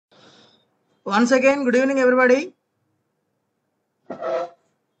Once again, good evening, everybody.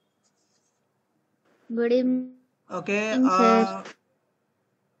 Good evening. Okay. Sir.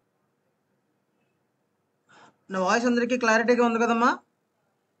 నా voice అందరికీ క్లారిటీగా ఉంది కదమ్మా?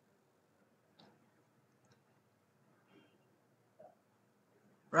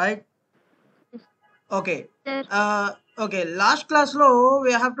 Right? Okay. Okay. Last class lo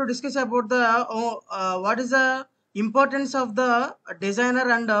we have to discuss about the what is the importance of the designer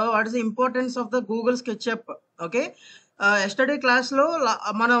and what is the importance of the Google SketchUp. Okay. Yesterday class lo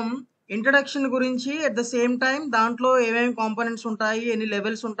మనం introduction గురించి at the same time దాంట్లో ఏమేమి components ఉంటాయి, ఎన్ని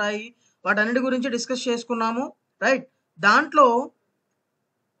levels ఉంటాయి, వాటన్నిటి గురించి discuss చేసుకున్నాము. రైట్. దాంట్లో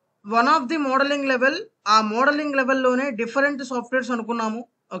one of the modelling level, ఆ మోడలింగ్ లెవెల్లోనే డిఫరెంట్ సాఫ్ట్వేర్స్ అనుకున్నాము.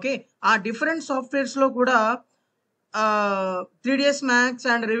 ఓకే. ఆ డిఫరెంట్ సాఫ్ట్వేర్స్ లో కూడా 3ds Max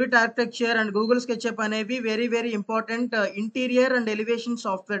and rivet architecture and Google SketchUp అనేవి very very important interior and elevation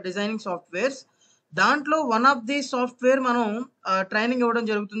software, designing softwares. దాంట్లో వన్ ఆఫ్ ది సాఫ్ట్వేర్ మనం training ఇవ్వడం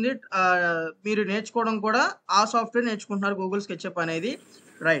జరుగుతుంది. మీరు నేర్చుకోవడం కూడా ఆ సాఫ్ట్వేర్ నేర్చుకుంటున్నారు, గూగుల్ స్కెచ్అప్ అనేది.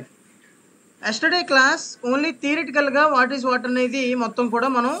 Right. Yesterday class only థియరిటికల్గా what is what అనేది మొత్తం కూడా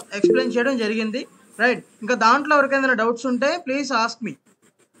మనం ఎక్స్ప్లెయిన్ చేయడం జరిగింది. రైట్. ఇంకా దాంట్లో ఎవరికైనా డౌట్స్ ఉంటే ప్లీజ్ ఆస్క్ మీ.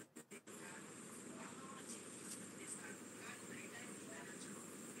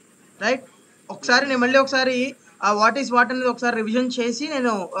 రైట్. ఒకసారి నేను మళ్ళీ ఒకసారి ఆ వాట్ ఈస్ వాట్ అనేది ఒకసారి రివిజన్ చేసి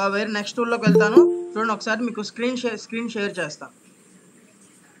నేను వేరే నెక్స్ట్ టూల్లోకి వెళ్తాను. చూడండి, ఒకసారి మీకు స్క్రీన్ షేర్ చేస్తాను.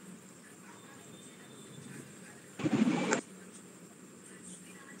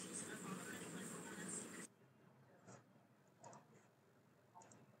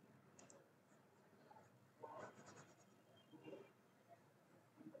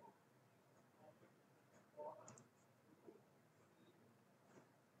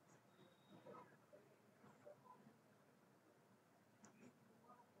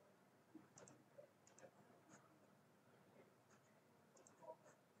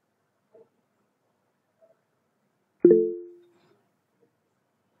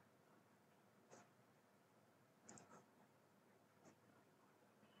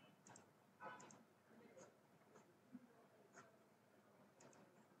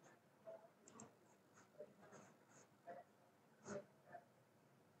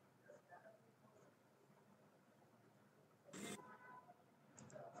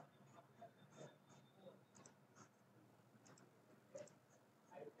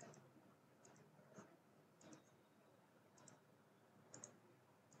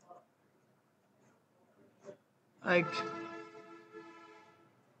 రైట్.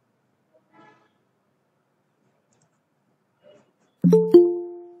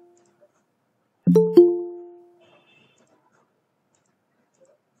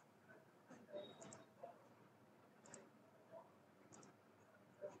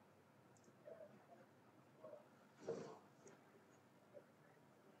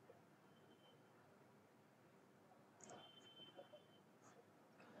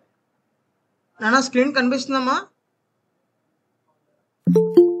 నాన్న screen కనిపిస్తుందమ్మా?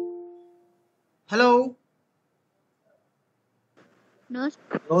 Hello.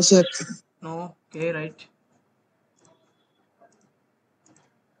 No sir. No. Okay, right.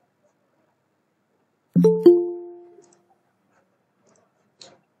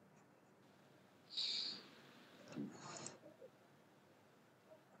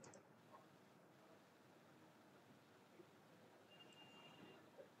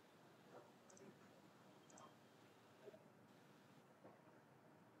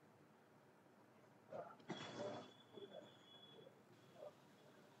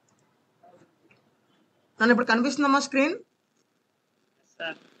 నన్ను ఇప్పుడు కనిపిస్తుందమ్మా screen?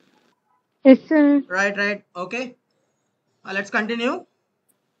 Yes, sir. Right. Okay, let's continue.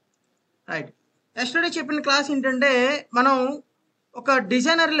 Right. Yesterday చెప్పిన క్లాస్ ఏంటంటే మనం ఒక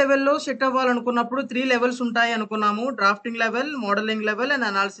డిజైనర్ లెవెల్లో సెట్ అవ్వాలనుకున్నప్పుడు 3 లెవెల్స్ ఉంటాయి అనుకున్నాము. Drafting level, modelling level and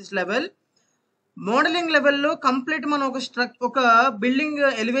analysis level. Modelling లెవెల్లో కంప్లీట్ మనం ఒక బిల్డింగ్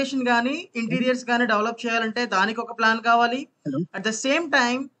ఎలివేషన్ కానీ ఇంటీరియర్స్ కానీ డెవలప్ చేయాలంటే దానికి ఒక ప్లాన్ కావాలి. అట్ ద సేమ్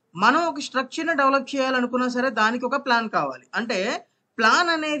టైం మనం ఒక స్ట్రక్చర్ని డెవలప్ చేయాలనుకున్నా సరే దానికి ఒక ప్లాన్ కావాలి. అంటే ప్లాన్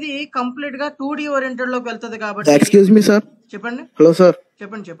అనేది కంప్లీట్ గా 2D ఓరియంటెడ్ లోకి వెళ్తుంది కాబట్టి. Excuse me sir. చెప్పండి. Hello sir.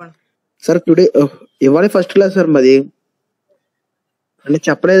 చెప్పండి. సార్ టుడే ఇవాళ ఫస్ట్ క్లాస్ సార్ మాది. అంటే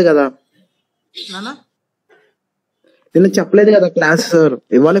చెప్పలేదు కదా నానా, నిన్న చెప్పలేదు కదా క్లాస్ సార్.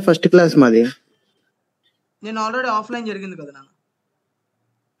 ఇవాళ ఫస్ట్ క్లాస్ మాది. నేను ఆల్రెడీ ఆఫ్లైన్ జరిగింది కదా నాన్న.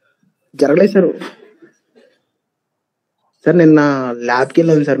 జరగలేదు సార్. సార్ నిన్న ల్యాబ్కి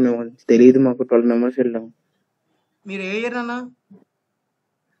వెళ్ళాం సార్. మేము తెలియదు, మాకు 12 మెంబర్స్ వెళ్ళాం. మీరు ఏ ఇయర్ అన్నా?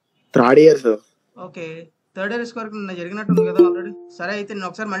 3rd year sir. Okay. Third year వరకు నిన్న జరిగినట్టుంది కదా ఆల్రెడీ. సరే అయితే నేను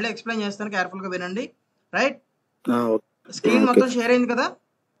ఒకసారి మళ్ళీ ఎక్స్ప్లెయిన్ చేస్తాను, కేర్ఫుల్గా వినండి. రైట్, స్క్రీన్ మొత్తం షేర్ అయింది కదా?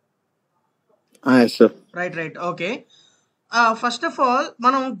 Right okay. First of all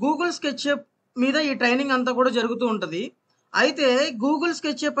మనం గూగుల్ స్కెచ్అప్ మీద ఈ ట్రైనింగ్ అంతా కూడా జరుగుతూ ఉంటుంది. అయితే గూగుల్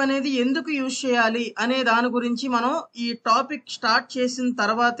స్కెచ్అప్ అనేది ఎందుకు యూజ్ చేయాలి అనే దాని గురించి మనం ఈ టాపిక్ స్టార్ట్ చేసిన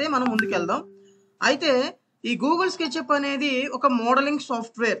తర్వాతే మనం ముందుకెళ్దాం. అయితే ఈ గూగుల్ స్కెచ్అప్ అనేది ఒక మోడలింగ్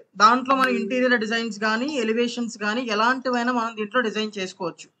సాఫ్ట్వేర్. దాంట్లో మనం ఇంటీరియర్ డిజైన్స్ కానీ ఎలివేషన్స్ కానీ ఎలాంటివైనా మనం దీంట్లో డిజైన్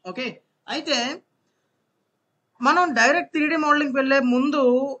చేసుకోవచ్చు. ఓకే, అయితే మనం డైరెక్ట్ 3D మోడలింగ్ వెళ్ళే ముందు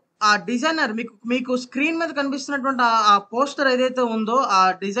ఆ డిజైనర్ మీకు స్క్రీన్ మీద కనిపిస్తున్నటువంటి ఆ పోస్టర్ ఏదైతే ఉందో, ఆ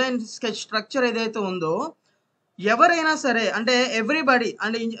డిజైన్ స్కెచ్ స్ట్రక్చర్ ఏదైతే ఉందో, ఎవరైనా సరే అంటే ఎవ్రీబడి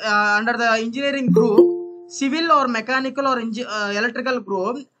అంటే under the engineering group, civil or mechanical are electrical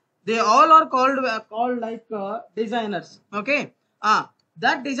group, they all are called like designers. Okay,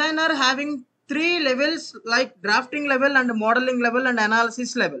 that designer having 3 levels like drafting level and modeling level and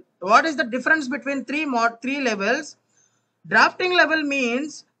analysis level. What is the difference between 3 levels? Drafting level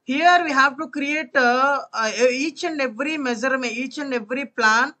means here we have to create each and every measurement, each and every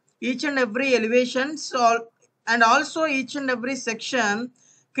plan, each and every elevations, and also each and every section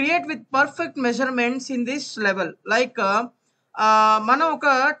create with perfect measurements in this level. Like మనం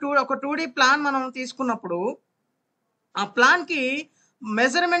ఒక 2D plan మనం తీసుకున్నప్పుడు ఆ plan కి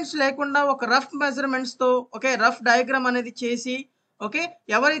measurements లేకుండా ఒక rough measurements తో rough diagram అనేది చేసి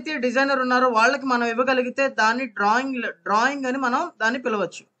ఎవరైతే డిజైనర్ ఉన్నారో వాళ్ళకి మనం ఇవ్వగలిగితే దాన్ని డ్రాయింగ్ అని మనం దాన్ని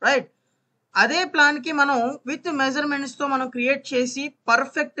పిలవచ్చు. రైట్, అదే ప్లాన్ కి మనం విత్ మెజర్మెంట్స్ తో మనం క్రియేట్ చేసి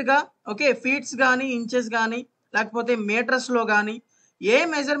పర్ఫెక్ట్ గా ఫీట్స్ కానీ ఇంచెస్ కానీ లేకపోతే మీటర్స్ లో కానీ ఏ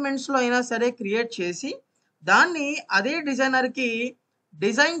మెజర్మెంట్స్ లో అయినా సరే క్రియేట్ చేసి దాన్ని అదే డిజైనర్ కి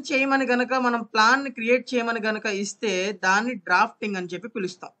డిజైన్ చేయమని గనక మనం ప్లాన్ ని క్రియేట్ చేయమని గనక ఇస్తే దాన్ని డ్రాఫ్టింగ్ అని చెప్పి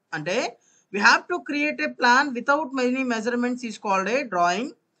పిలుస్తాం. అంటే we have to create a plan without many measurements is called a drawing.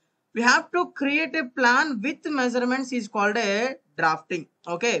 We have to create a plan with measurements is called a drafting.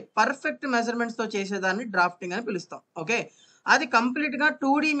 Okay, perfect measurements తో చేసేదాన్ని డ్రాఫ్టింగ్ అని పిలుస్తాం. ఓకే, అది complete గా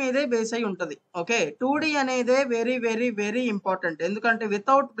 2D మీదే base అయి ఉంటది. Okay, 2D అనేదే వెరీ వెరీ వెరీ ఇంపార్టెంట్. ఎందుకంటే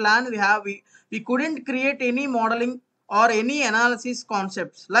without plan we couldn't create any modeling or any analysis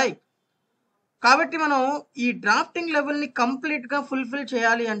concepts like. కాబట్టి మనం ఈ డ్రాఫ్టింగ్ లెవెల్ ని కంప్లీట్ గా ఫుల్ఫిల్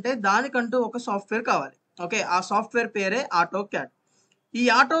చేయాలి అంటే దానికంటూ ఒక సాఫ్ట్వేర్ కావాలి. ఓకే, ఆ సాఫ్ట్వేర్ పేరే AutoCAD. ఈ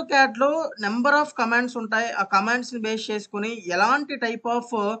AutoCAD లో నెంబర్ ఆఫ్ కమాండ్స్ ఉంటాయి. ఆ కమాండ్స్ ని బేస్ చేసుకుని ఎలాంటి టైప్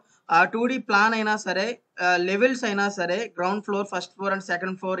ఆఫ్ 2D ప్లాన్ అయినా సరే, లెవెల్స్ అయినా సరే, ground floor, first floor and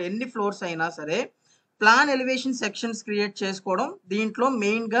second floor, ఎన్ని ఫ్లోర్స్ అయినా సరే ప్లాన్ ఎలివేషన్ సెక్షన్స్ క్రియేట్ చేసుకోవడం దీంట్లో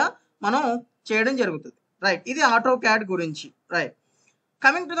మెయిన్ గా మనం చేయడం జరుగుతుంది. రైట్, ఇది AutoCAD గురించి. Right,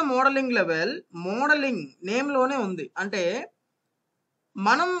 coming to the modelling level. Modelling name లోనే ఉంది. అంటే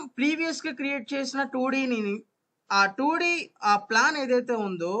మనం ప్రీవియస్ గా క్రియేట్ చేసిన 2Dని ఆ 2D ఆ ప్లాన్ ఏదైతే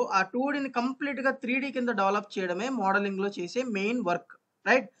ఉందో ఆ 2Dని కంప్లీట్ గా 3D కింద డెవలప్ చేయడమే మోడలింగ్ లో చేసే మెయిన్ వర్క్.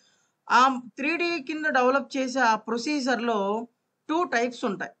 రైట్, ఆ 3D కింద డెవలప్ చేసే ఆ ప్రొసీజర్ లో 2 టైప్స్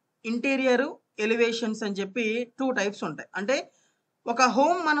ఉంటాయి. ఇంటీరియర్, ఎలివేషన్స్ అని చెప్పి 2 టైప్స్ ఉంటాయి. అంటే ఒక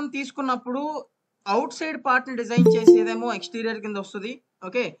హోమ్ మనం తీసుకున్నప్పుడు అవుట్ సైడ్ పార్ట్ ని డిజైన్ చేసేదేమో ఎక్స్టీరియర్ కింద వస్తుంది.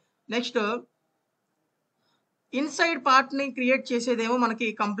 ఓకే, నెక్స్ట్ ఇన్సైడ్ పార్ట్ ని క్రియేట్ చేసేదేమో మనకి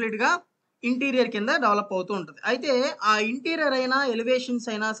కంప్లీట్ గా ఇంటీరియర్ కింద డెవలప్ అవుతూ ఉంటుంది. అయితే ఆ ఇంటీరియర్ అయినా ఎలివేషన్స్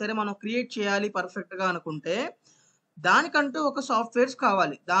అయినా సరే మనం క్రియేట్ చేయాలి పర్ఫెక్ట్ గా అనుకుంటే దానికంటూ ఒక సాఫ్ట్వేర్స్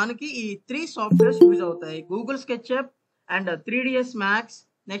కావాలి. దానికి ఈ 3 సాఫ్ట్వేర్స్ యూజ్ అవుతాయి. Google SketchUp and 3ds Max,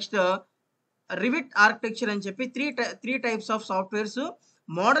 next rivet architecture అని చెప్పి 3 టైప్స్ ఆఫ్ సాఫ్ట్వేర్స్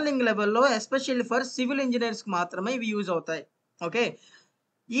మోడలింగ్ లెవెల్లో ఎస్పెషల్లీ ఫర్ సివిల్ ఇంజనీర్స్ కి మాత్రమే ఇవి యూజ్ అవుతాయి. ఓకే,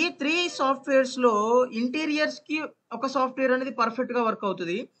 ఈ 3 సాఫ్ట్వేర్స్ లో ఇంటీరియర్స్ కి ఒక సాఫ్ట్వేర్ అనేది పర్ఫెక్ట్ గా వర్క్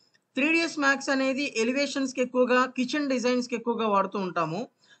అవుతుంది. 3ds Max అనేది ఎలివేషన్స్ కి ఎక్కువగా, కిచెన్ డిజైన్స్ కి ఎక్కువగా వాడుతూ ఉంటాము.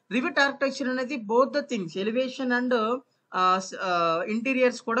 రివిట్ ఆర్కిటెక్చర్ అనేది both the things, elevation and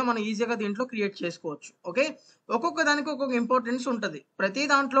interiors కూడా మనం ఈజీగా దీంట్లో క్రియేట్ చేసుకోవచ్చు. ఓకే, ఒక్కొక్క దానికి ఒక్కొక్క ఇంపార్టెన్స్ ఉంటుంది. ప్రతి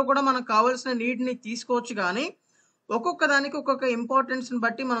దాంట్లో కూడా మనకు కావాల్సిన నీడ్ ని తీసుకోవచ్చు, కానీ ఒక్కొక్క దానికి ఒక్కొక్క ఇంపార్టెన్స్ ని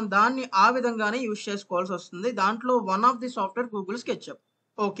బట్టి మనం దాన్ని ఆ విధంగానే యూజ్ చేసుకోవాల్సి వస్తుంది. దాంట్లో one of the software Google SketchUp.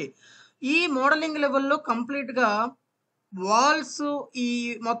 Okay, ఈ మోడలింగ్ లెవెల్లో కంప్లీట్ గా వాల్స్ ఈ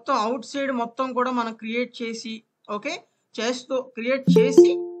మొత్తం అవుట్ సైడ్ మొత్తం కూడా మనం క్రియేట్ చేసి క్రియేట్ చేసి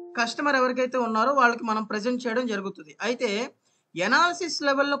కస్టమర్ ఎవరికైతే ఉన్నారో వాళ్ళకి మనం ప్రెజెంట్ చేయడం జరుగుతుంది. అయితే ఎనాలిసిస్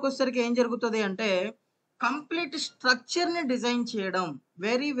లెవెల్లోకి వచ్చేసరికి ఏం జరుగుతుంది అంటే కంప్లీట్ స్ట్రక్చర్ ని డిజైన్ చేయడం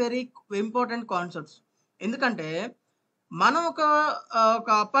వెరీ వెరీ ఇంపార్టెంట్ కాన్సెప్ట్స్. ఎందుకంటే మనం ఒక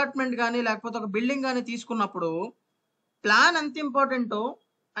అపార్ట్మెంట్ కానీ లేకపోతే ఒక బిల్డింగ్ కానీ తీసుకున్నప్పుడు ప్లాన్ ఎంత ఇంపార్టెంటో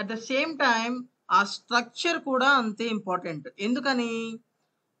అట్ ద సేమ్ టైం ఆ స్ట్రక్చర్ కూడా అంతే ఇంపార్టెంట్. ఎందుకని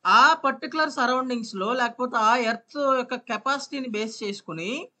ఆ పర్టికులర్ సరౌండింగ్స్ లో లేకపోతే ఆ ఎర్త్ యొక్క కెపాసిటీని బేస్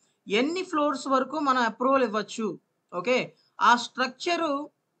చేసుకుని ఎన్ని ఫ్లోర్స్ వరకు మనం అప్రూవల్ ఇవ్వచ్చు. ఓకే, ఆ స్ట్రక్చరు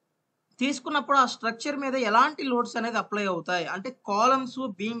తీసుకున్నప్పుడు ఆ స్ట్రక్చర్ మీద ఎలాంటి లోడ్స్ అనేది అప్లై అవుతాయి అంటే కాలమ్స్,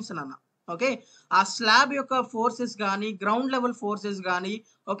 బీమ్స్ అన్న. ఓకే, ఆ స్లాబ్ యొక్క ఫోర్సెస్ కానీ, గ్రౌండ్ లెవెల్ ఫోర్సెస్ కానీ,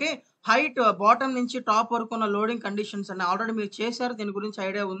 ఓకే, హైట్ బాటమ్ నుంచి టాప్ వరకు ఉన్న లోడింగ్ కండిషన్స్ అన్ని ఆల్రెడీ మీరు చేశారు, దీని గురించి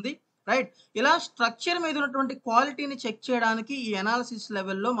ఐడియా ఉంది, రైట్. ఇలా స్ట్రక్చర్ మీద ఉన్నటువంటి క్వాలిటీని చెక్ చేయడానికి ఈ అనాలిసిస్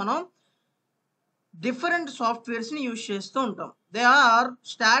లెవెల్లో మనం డిఫరెంట్ సాఫ్ట్వేర్స్ ని యూజ్ చేస్తూ ఉంటాం. They are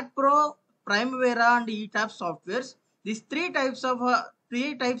స్టాడ్ pro, Primavera and ఈటాబ్స్ softwares. These three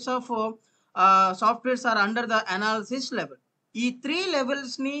types of softwares are under the analysis level. ఈ 3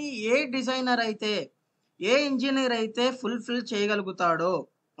 లెవెల్స్ ని ఏ డిజైనర్ అయితే, ఏ ఇంజనీర్ అయితే ఫుల్ఫిల్ చేయగలుగుతాడో,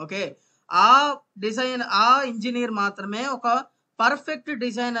 ఓకే, ఆ ఇంజనీర్ మాత్రమే ఒక పర్ఫెక్ట్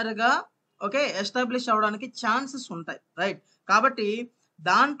డిజైనర్ గా, ఓకే, ఎస్టాబ్లిష్ అవడానికి ఛాన్సెస్ ఉంటాయి, రైట్. కాబట్టి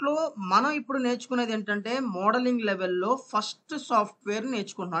దాంట్లో మనం ఇప్పుడు నేర్చుకునేది ఏంటంటే మోడలింగ్ లెవెల్లో ఫస్ట్ సాఫ్ట్వేర్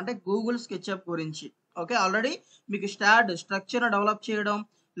నేర్చుకుంటున్నాం అంటే గూగుల్ స్కెచ్అప్ గురించి. ఓకే, ఆల్రెడీ మీకు స్ట్రక్చర్ డెవలప్ చేయడం,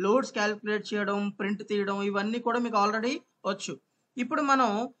 లోడ్స్ క్యాలిక్యులేట్ చేయడం, ప్రింట్ తీయడం, ఇవన్నీ కూడా మీకు ఆల్రెడీ వచ్చు. ఇప్పుడు మనం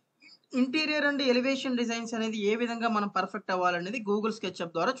ఇంటీరియర్ అండ్ ఎలివేషన్ డిజైన్స్ అనేది ఏ విధంగా మనం పర్ఫెక్ట్ అవ్వాలనేది గూగుల్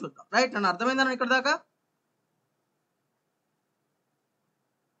స్కెచ్అప్ ద్వారా చూద్దాం, రైట్. నన్ను అర్థమైందా ఇక్కడ దాకా?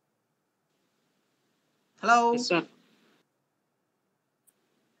 హలో,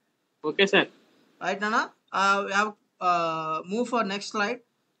 ఓకే సార్, రైట్ నానా. Move for next slide.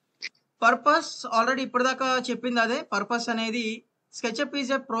 Purpose already ఇప్పటిదాకా చెప్పింది అదే. పర్పస్ అనేది స్కెచ్అప్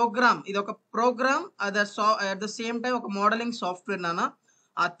ఈజ్ ఏ ప్రోగ్రామ్, ఇది ఒక programme at the same time ఒక మోడలింగ్ సాఫ్ట్వేర్ నాన్న.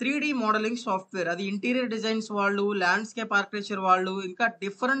 ఆ 3D మోడలింగ్ సాఫ్ట్వేర్ అది ఇంటీరియర్ డిజైన్స్ వాళ్ళు, ల్యాండ్స్కేప్ ఆర్కిటెక్చర్ వాళ్ళు, ఇంకా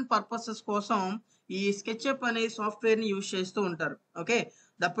డిఫరెంట్ పర్పసెస్ కోసం ఈ స్కెచ్అప్ అనే సాఫ్ట్వేర్ ని యూజ్ చేస్తూ ఉంటారు. Okay,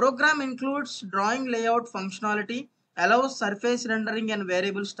 the programme includes drawing layout functionality, allows surface rendering and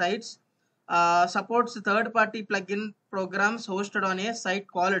variable styles, supports third-party plugin programs hosted on a site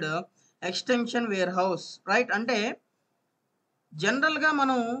called extension wear house, right. అంటే జనరల్గా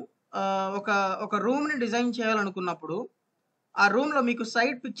మనం ఒక రూమ్ని డిజైన్ చేయాలనుకున్నప్పుడు ఆ రూమ్లో మీకు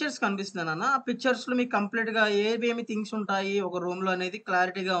సైడ్ పిక్చర్స్ కనిపిస్తున్నాను. ఆ పిక్చర్స్లో మీకు కంప్లీట్గా ఏమేమి థింగ్స్ ఉంటాయి ఒక రూమ్లో అనేది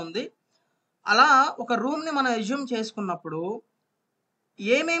క్లారిటీగా ఉంది. అలా ఒక రూమ్ని మనం అజ్యూమ్ చేసుకున్నప్పుడు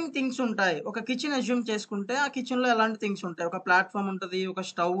ఏమేమి థింగ్స్ ఉంటాయి, ఒక కిచెన్ అజ్యూమ్ చేసుకుంటే ఆ కిచెన్లో ఎలాంటి థింగ్స్ ఉంటాయి, ఒక ప్లాట్ఫామ్ ఉంటుంది, ఒక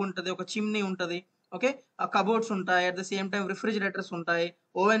స్టవ్ ఉంటుంది, ఒక చిమ్నీ ఉంటుంది, ఓకే, ఆ కబోర్డ్స్ ఉంటాయి, at the same time refrigerators ఉంటాయి,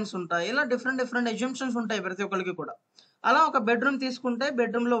 ఓవెన్స్ ఉంటాయి, ఇలా డిఫరెంట్ అజ్యూమ్షన్స్ ఉంటాయి ప్రతి ఒక్కరికి కూడా. అలా ఒక బెడ్రూమ్ తీసుకుంటే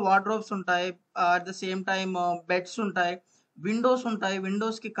బెడ్రూమ్లో వార్డ్రోబ్స్ ఉంటాయి, at the same time beds ఉంటాయి, విండోస్ ఉంటాయి,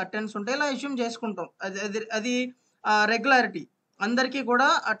 విండోస్కి కర్టెన్స్ ఉంటాయి, ఇలా అజ్యూమ్ చేసుకుంటాం. అది రెగ్యులారిటీ అందరికీ కూడా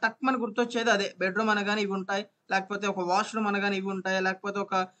టక్మని గుర్తొచ్చేది అదే. బెడ్రూమ్ అనగానే ఇవి ఉంటాయి, లేకపోతే ఒక వాష్రూమ్ అనగానే ఇవి ఉంటాయి, లేకపోతే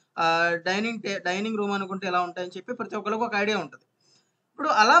ఒక డైనింగ్ రూమ్ అనుకుంటే ఎలా ఉంటాయని చెప్పి ప్రతి ఒక్కరికి ఒక ఐడియా ఉంటుంది. ఇప్పుడు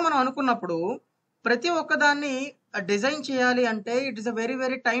అలా మనం అనుకున్నప్పుడు ప్రతి ఒక్కదాన్ని డిజైన్ చేయాలి అంటే it is a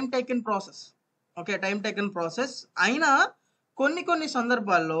very time taken process. Okay, time taken process అయినా కొన్ని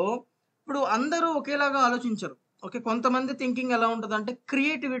సందర్భాల్లో ఇప్పుడు అందరూ ఒకేలాగా ఆలోచించరు. ఓకే, కొంతమంది థింకింగ్ ఎలా ఉంటుంది అంటే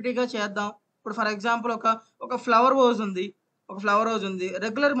క్రియేటివిటీగా చేద్దాం. ఇప్పుడు ఫర్ ఎగ్జాంపుల్ ఒక ఫ్లవర్ వాజ్ ఉంది,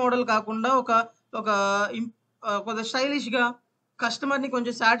 రెగ్యులర్ మోడల్ కాకుండా కొంచెం స్టైలిష్గా కస్టమర్ని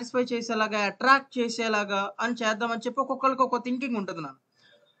కొంచెం సాటిస్ఫై చేసేలాగా, అట్రాక్ట్ చేసేలాగా అని చేద్దామని చెప్పి ఒక్కొక్కరికి ఒక థింకింగ్ ఉంటుంది నాకు.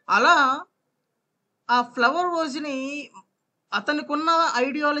 అలా ఆ ఫ్లవర్ వాజ్ని అతనికి ఉన్న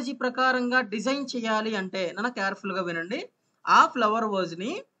ఐడియాలజీ ప్రకారంగా డిజైన్ చేయాలి అంటే నన్ను కేర్ఫుల్గా వినండి. ఆ ఫ్లవర్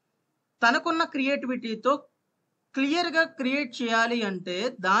వాజ్ని తనకున్న క్రియేటివిటీతో క్లియర్గా క్రియేట్ చేయాలి అంటే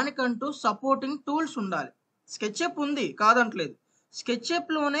దానికంటూ సపోర్టింగ్ టూల్స్ ఉండాలి. స్కెచ్అప్ ఉంది కాదంటలేదు,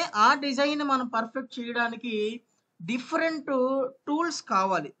 స్కెచ్అప్లోనే ఆ డిజైన్ మనం పర్ఫెక్ట్ చేయడానికి డిఫరెంట్ టూల్స్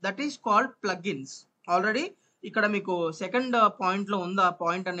కావాలి. That is called plugins. Already ఇక్కడ మీకు సెకండ్ పాయింట్లో ఉంది ఆ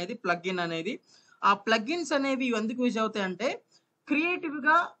పాయింట్ అనేది, ప్లగిన్ అనేది. ఆ ప్లగిన్స్ అనేవి ఎందుకు యూజ్ అవుతాయి అంటే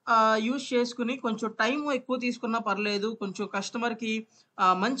క్రియేటివ్గా యూజ్ చేసుకుని కొంచెం టైం ఎక్కువ తీసుకున్నా పర్లేదు, కొంచెం కస్టమర్కి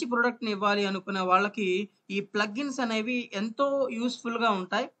మంచి ప్రోడక్ట్ని ఇవ్వాలి అనుకునే వాళ్ళకి ఈ ప్లగిన్స్ అనేవి ఎంతో యూస్ఫుల్గా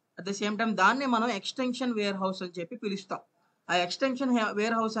ఉంటాయి. అట్ ద సేమ్ టైం దాన్ని మనం ఎక్స్టెన్షన్ వేర్ హౌస్ అని చెప్పి పిలుస్తాం. ఆ ఎక్స్టెన్షన్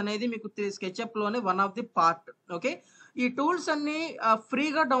వేర్ హౌస్ అనేది మీకు స్కెచ్అప్లోనే one of the part. Okay, ఈ టూల్స్ అన్నీ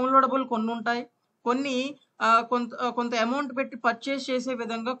ఫ్రీగా డౌన్లోడబుల్ కొన్ని ఉంటాయి, కొన్ని కొంత అమౌంట్ పెట్టి పర్చేస్ చేసే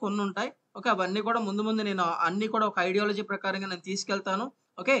విధంగా కొన్ని ఉంటాయి. ఓకే, అవన్నీ కూడా ముందు నేను అన్ని కూడా ఒక ఐడియాలజీ ప్రకారంగా నేను తీసుకెళ్తాను.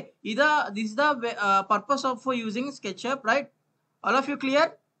 Okay, this the purpose of using SketchUp, right? All of you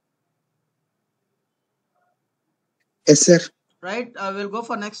clear? Yes, sir. Right, we'll go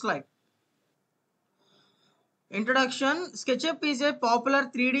for next slide. Introduction. SketchUp is a popular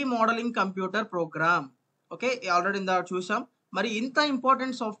 3D modeling computer program. Okay, already ఇందా చూసాం. మరి ఇంత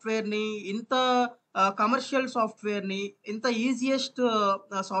important సాఫ్ట్వేర్ని, ఇంత commercial సాఫ్ట్వేర్ని, ఇంత easiest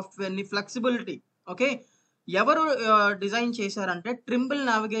సాఫ్ట్వేర్ని, flexibility. Okay, ఎవరు డిజైన్ చేశారంటే ట్రింబుల్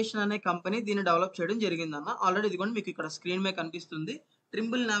నావిగేషన్ అనే కంపెనీ దీన్ని డెవలప్ చేయడం జరిగిందన్న. ఆల్రెడీ ఇదిగోండి మీకు ఇక్కడ స్క్రీన్ మీద కనిపిస్తుంది.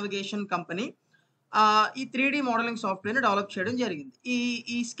 ట్రింబుల్ నావిగేషన్ కంపెనీ ఈ 3D మోడలింగ్ సాఫ్ట్వేర్ని డెవలప్ చేయడం జరిగింది.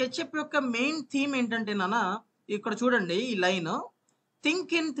 ఈ స్కెచ్అప్ యొక్క మెయిన్ థీమ్ ఏంటంటే నాన్న, ఇక్కడ చూడండి ఈ line,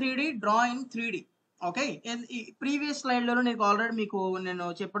 think in 3D, draw in 3D. Okay, ఈ ప్రీవియస్ స్లైడ్లో నేను ఆల్రెడీ మీకు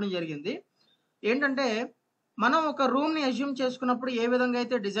చెప్పడం జరిగింది. ఏంటంటే మనం ఒక రూమ్ని అజ్యూమ్ చేసుకున్నప్పుడు ఏ విధంగా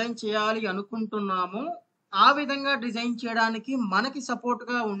అయితే డిజైన్ చేయాలి అనుకుంటున్నామో ఆ విధంగా డిజైన్ చేయడానికి మనకి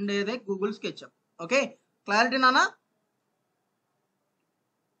సపోర్ట్గా ఉండేదే గూగుల్ స్కెచ్అప్. ఓకే, క్లారిటీ నానా?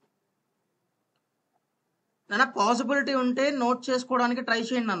 పాసిబిలిటీ ఉంటే నోట్ చేసుకోవడానికి ట్రై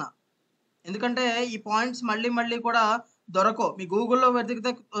చేయండి నాన్న, ఎందుకంటే ఈ పాయింట్స్ మళ్ళీ కూడా దొరకవు. మీ గూగుల్లో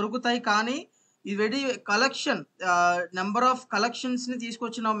వెతికితే దొరుకుతాయి, కానీ ఇది కలెక్షన్, నెంబర్ ఆఫ్ కలెక్షన్స్ని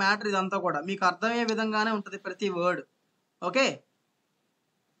తీసుకొచ్చిన మ్యాటర్ ఇదంతా కూడా మీకు అర్థమయ్యే విధంగానే ఉంటుంది ప్రతి వర్డ్. ఓకే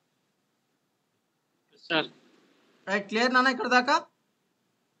రైట్, క్లియర్ నాన్న ఇక్కడ దాకా?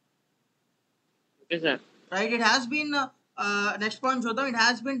 Right, it has been next point చూద్దాం. It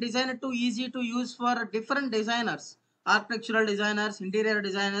has been designed to easy to use for different designers, architectural designers, interior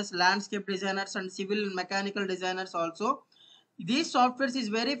designers, landscape designers, and civil and mechanical designers also. These softwares is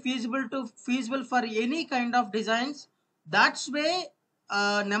very feasible for any kind of designs. That's why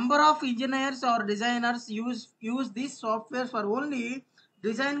number of engineers or designers use these software for only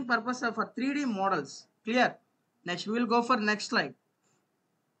design purpose for 3D models. Clear? Next we will go for next slide.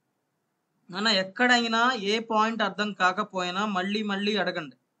 నాన్న ఎక్కడైనా ఏ point అర్థం కాకపోయినా మళ్ళీ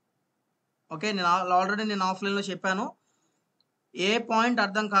అడగండి. Okay, నేను already ఆఫ్లైన్లో చెప్పాను, ఏ point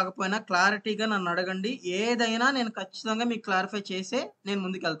అర్థం కాకపోయినా క్లారిటీగా నన్ను అడగండి, ఏదైనా నేను ఖచ్చితంగా మీకు క్లారిఫై చేసే నేను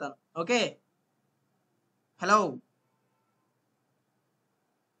ముందుకు వెళ్తాను. Okay, hello.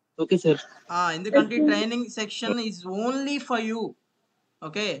 Okay sir. ఎందుకంటే training section is only for you.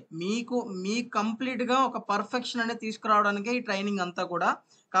 Okay, మీ కంప్లీట్గా ఒక పర్ఫెక్షన్ అనేది తీసుకురావడానికే ఈ ట్రైనింగ్ అంతా కూడా.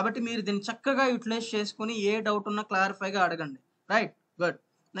 కాబట్టి మీరు దీన్ని చక్కగా యూటిలైజ్ చేసుకుని ఏ డౌట్ ఉన్నా క్లారిఫైగా అడగండి. Right, good.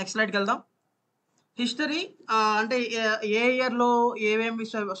 నెక్స్ట్ స్లైడ్కి వెళ్దాం. హిస్టరీ అంటే ఏ ఇయర్లో ఏమేమి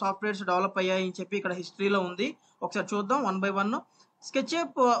సాఫ్ట్వేర్స్ డెవలప్ అయ్యాయి అని చెప్పి ఇక్కడ హిస్టరీలో ఉంది. ఒకసారి చూద్దాం 1 by 1.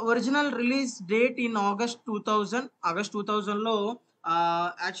 SketchUp original release date in August 2000. August 2000లో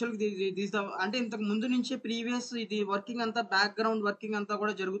యాక్చువల్గా అంటే ఇంతకు ముందు నుంచి ప్రీవియస్ ఇది వర్కింగ్ అంతా, బ్యాక్గ్రౌండ్ వర్కింగ్ అంతా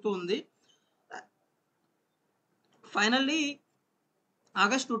కూడా జరుగుతూ ఉంది. ఫైనల్లీ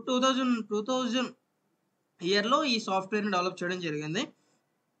ఆగస్ట్ 2000 ఇయర్లో ఈ సాఫ్ట్వేర్ని డెవలప్ చేయడం జరిగింది.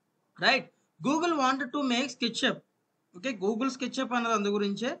 Right, Google wanted to make SketchUp. Okay, Google SketchUp అన్నది అందు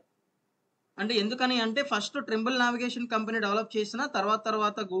గురించే. అంటే ఎందుకని అంటే ఫస్ట్ ట్రింబుల్ నావిగేషన్ కంపెనీ డెవలప్ చేసిన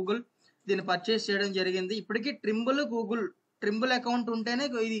తర్వాత గూగుల్ దీన్ని పర్చేస్ చేయడం జరిగింది. ఇప్పటికీ ట్రింబుల్ అకౌంట్ ఉంటేనే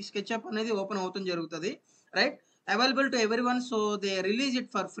ఇది స్కెచ్అప్ అనేది ఓపెన్ అవుతుంది జరుగుతుంది. Right, available to every one, so they release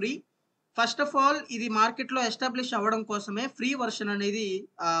it for free. First of all ఇది మార్కెట్లో ఎస్టాబ్లిష్ అవ్వడం కోసమే ఫ్రీ వర్షన్ అనేది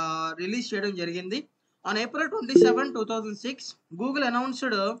రిలీజ్ చేయడం జరిగింది. On April 27, 2006 Google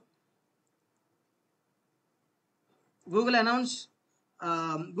announced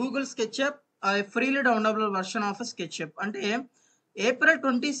Google SketchUp, a freely downloadable version of a SketchUp. అంటే April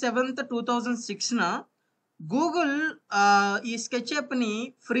 27, 2006 Google ఈ స్కెచ్అప్ని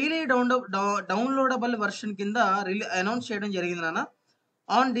freely downloadable version కింద అనౌన్స్ చేయడం జరిగింది నాన్న.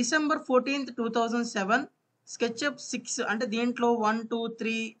 ఆన్ December 14, 2007 SketchUp 6 అంటే దీంట్లో 1, 2,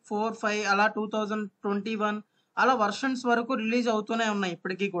 3, 4, 5 అలా 2021 అలా వర్షన్స్ వరకు రిలీజ్ అవుతూనే ఉన్నాయి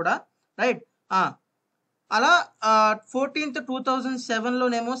ఇప్పటికీ కూడా. రైట్, అలా 14th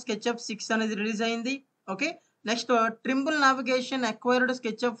 2007లోనేమో స్కెచ్అప్ 6 అనేది రిలీజ్ అయింది. Okay, next ట్రింబుల్ navigation acquired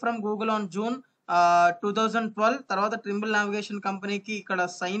SketchUp from Google on June 2012. తర్వాత ట్రింబుల్ నావిగేషన్ కంపెనీకి ఇక్కడ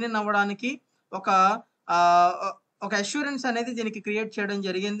సైన్ ఇన్ అవ్వడానికి ఒక అష్యూరెన్స్ అనేది దీనికి క్రియేట్ చేయడం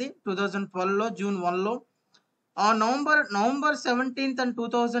జరిగింది 2012లో June 1లో. November 17th and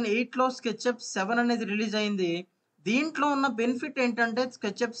 2008లో SketchUp 7 అనేది రిలీజ్ అయింది. దీంట్లో ఉన్న బెనిఫిట్ ఏంటంటే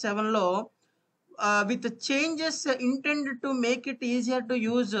SketchUp 7లో with changes intended to make it easier to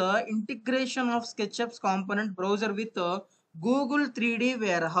use integration of SketchUp's component browser with Google 3D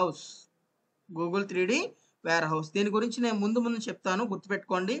Warehouse. దీని గురించి నేను ముందు చెప్తాను,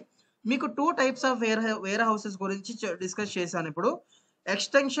 గుర్తుపెట్టుకోండి. మీకు 2 types ఆఫ్ వేర్ హౌసెస్ గురించి డిస్కస్ చేశాను. ఇప్పుడు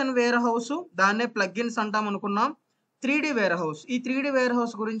ఎక్స్టెన్షన్ వేర్ హౌస్, దాన్నే ప్లగ్ఇన్స్ అంటాం అనుకున్నాం. 3D వేర్ హౌస్, ఈ 3D వేర్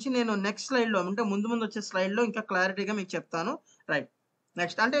హౌస్ గురించి నేను నెక్స్ట్ స్లైడ్లో అంటే ముందు వచ్చే స్లైడ్లో ఇంకా క్లారిటీగా మీకు చెప్తాను. రైట్,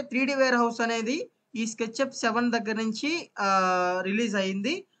 నెక్స్ట్ అంటే 3D వేర్ హౌస్ అనేది ఈ స్కెచ్అప్ 7 దగ్గర నుంచి రిలీజ్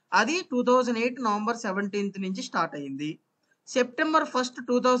అయింది. అది 2008 November 17th నుంచి స్టార్ట్ అయింది. September 1,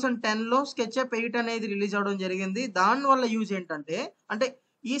 2010లో స్కెచ్అప్ 8 అనేది రిలీజ్ అవ్వడం జరిగింది. దానివల్ల యూజ్ ఏంటంటే అంటే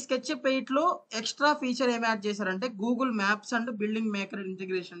ఈ స్కెచ్అప్ 8లో ఎక్స్ట్రా ఫీచర్ ఏమి యాడ్ చేశారంటే Google maps and building maker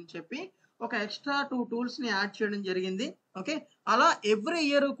integration అని చెప్పి ఒక ఎక్స్ట్రా 2 టూల్స్ని యాడ్ చేయడం జరిగింది. ఓకే, అలా ఎవ్రీ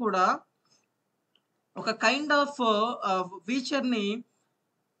ఇయర్ కూడా ఒక కైండ్ ఆఫ్ ఫీచర్ని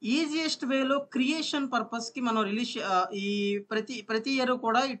ఈజియెస్ట్ వేలో క్రియేషన్ పర్పస్కి మనం రిలీజ్ ఈ ప్రతి ఇయర్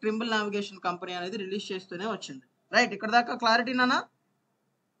కూడా ఈ ట్రింబుల్ నావిగేషన్ కంపెనీ అనేది రిలీజ్ చేస్తూనే వచ్చింది. రైట్, ఇక్కడ దాకా క్లారిటీ నానా?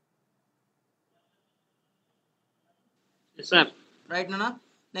 సార్ రైట్ నానా.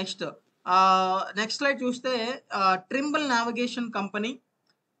 నెక్స్ట్ స్లైడ్ చూస్తే ట్రింబుల్ నావిగేషన్ కంపెనీ.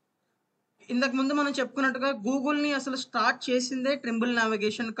 ఇంతకు ముందు మనం చెప్పుకున్నట్టుగా గూగుల్ని అసలు స్టార్ట్ చేసిందే ట్రింబుల్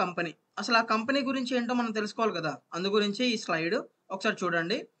నావిగేషన్ కంపెనీ. అసలు ఆ కంపెనీ గురించి ఏంటో మనం తెలుసుకోవాలి కదా, అందు గురించి ఈ స్లైడ్ ఒకసారి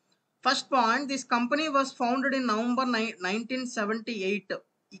చూడండి. First point, this company was founded in November 1978.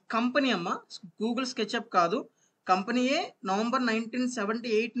 ఈ కంపెనీ అమ్మ, గూగుల్ స్కెచ్అప్ కాదు, కంపెనీయే నవంబర్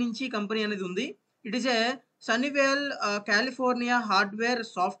 1978 నుంచి కంపెనీ అనేది ఉంది. It is a Sunnyvale California hardware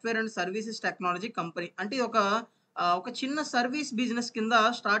software and services technology company. అంటే ఒక చిన్న సర్వీస్ బిజినెస్ కింద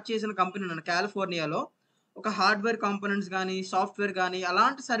స్టార్ట్ చేసిన కంపెనీ నన్ను కాలిఫోర్నియాలో. ఒక హార్డ్వేర్ కాంపోనెంట్స్ కానీ సాఫ్ట్వేర్ కానీ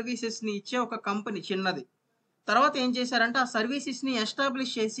అలాంటి సర్వీసెస్ని ఇచ్చే ఒక కంపెనీ చిన్నది. తర్వాత ఏం చేశారంటే ఆ సర్వీసెస్ని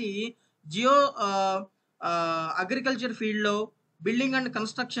ఎస్టాబ్లిష్ చేసి జియో అగ్రికల్చర్ ఫీల్డ్లో, building and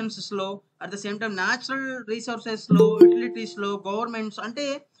కన్స్ట్రక్షన్స్లో, at the same time natural రిసోర్సెస్లో, యూటిలిటీస్లో, governments అంటే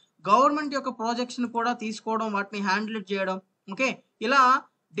గవర్నమెంట్ యొక్క ప్రాజెక్ట్స్ని కూడా తీసుకోవడం, వాటిని హ్యాండిల్ చేయడం. ఓకే, ఇలా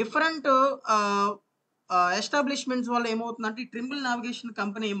డిఫరెంట్ ఎస్టాబ్లిష్మెంట్స్ వల్ల ఏమవుతుందంటే ఈ ట్రింబుల్ నావిగేషన్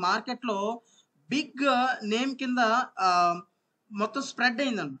కంపెనీ మార్కెట్లో బిగ్ నేమ్ కింద మొత్తం స్ప్రెడ్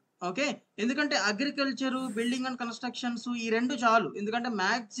అయిందన్న. ఓకే, ఎందుకంటే అగ్రికల్చరు, బిల్డింగ్ అండ్ కన్స్ట్రక్షన్స్ ఈ రెండు చాలు. ఎందుకంటే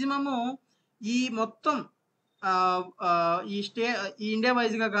మ్యాక్సిమము ఈ మొత్తం ఈ ఇండియా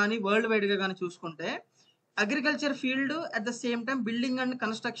వైజ్గా కానీ వరల్డ్ వైడ్గా కానీ చూసుకుంటే agriculture field at the same time building and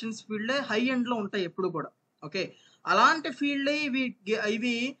constructions field high ఎండ్లో ఉంటాయి ఎప్పుడు కూడా. ఓకే, అలాంటి ఫీల్డ్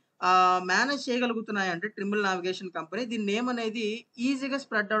ఇవి మేనేజ్ చేయగలుగుతున్నాయి అంటే ట్రింబుల్ నావిగేషన్ కంపెనీ. దీని నేమ్ అనేది ఈజీగా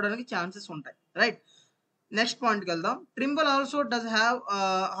స్ప్రెడ్ అవడానికి ఛాన్సెస్ ఉంటాయి. రైట్, నెక్స్ట్ పాయింట్కి వెళ్దాం. ట్రింబుల్ also does have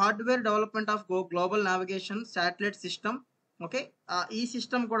hardware development of global navigation satellite system. Okay, ఈ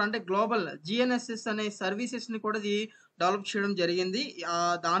సిస్టమ్ కూడా అంటే గ్లోబల్ GNSS అనే సర్వీసెస్ని కూడా ఇది డెవలప్ చేయడం జరిగింది.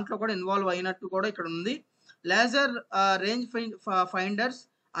 దాంట్లో కూడా ఇన్వాల్వ్ అయినట్టు కూడా ఇక్కడ ఉంది. Laser range finders,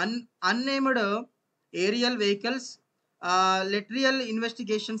 unnamed aerial vehicles, లెటరియల్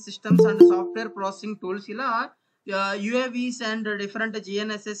investigation systems and software processing tools, ఇలా UAVs అండ్ డిఫరెంట్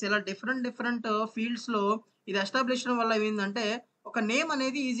GNSS ఇలా డిఫరెంట్ ఫీల్డ్స్లో ఇది ఎస్టాబ్లిష్ చేయడం వల్ల ఏమైందంటే ఒక నేమ్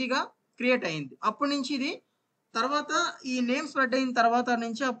అనేది ఈజీగా క్రియేట్ అయింది. అప్పటి నుంచి ఇది తర్వాత ఈ నేమ్ స్ప్రెడ్ అయిన తర్వాత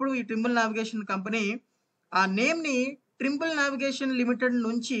నుంచి అప్పుడు ఈ ట్రింబుల్ నావిగేషన్ కంపెనీ ఆ నేమ్ని ట్రింబుల్ నావిగేషన్ లిమిటెడ్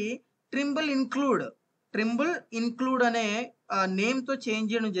నుంచి ట్రింబుల్ ఇన్క్లూడ్ అనే నేమ్తో చేంజ్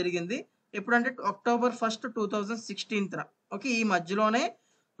చేయడం జరిగింది. ఎప్పుడంటే October 1, 2016. ఓకే, ఈ మధ్యలోనే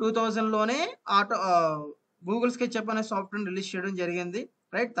 2000లోనే గూగుల్ స్కెచ్అప్ అనే సాఫ్ట్వేర్ రిలీజ్ చేయడం జరిగింది.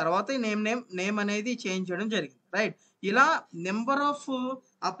 రైట్, తర్వాత ఈ నేమ్ అనేది చేంజ్ చేయడం జరిగింది. రైట్, ఇలా నెంబర్ ఆఫ్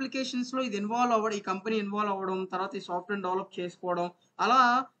అప్లికేషన్స్లో ఇది ఈ కంపెనీ ఇన్వాల్వ్ అవ్వడం, తర్వాత ఈ సాఫ్ట్వేర్ డెవలప్ చేసుకోవడం, అలా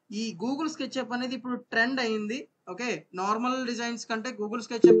ఈ గూగుల్ స్కెచ్అప్ అనేది ఇప్పుడు ట్రెండ్ అయింది. ఓకే, నార్మల్ డిజైన్స్ కంటే గూగుల్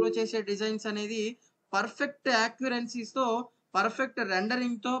స్కెచ్అప్లో చేసే డిజైన్స్ అనేది perfect యాక్యురెన్సీస్తో, perfect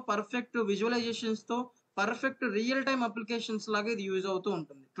రెండరింగ్తో, perfect విజువలైజేషన్స్తో, perfect real time applications లాగా ఇది యూజ్ అవుతూ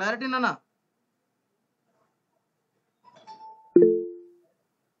ఉంటుంది. క్లారిటీ నానా?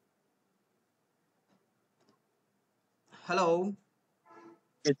 హలో,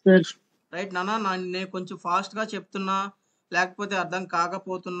 రైట్ నానా, నేను కొంచెం ఫాస్ట్గా చెప్తున్నా, లేకపోతే అర్థం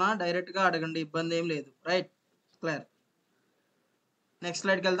కాకపోతున్నా డైరెక్ట్గా అడగండి, ఇబ్బంది ఏం లేదు. Right, clear. నెక్స్ట్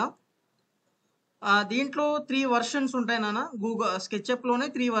స్లైడ్కి వెళ్దాం. దీంట్లో 3 వర్షన్స్ ఉంటాయి నాన్న. గూగుల్ స్కెచ్అప్లోనే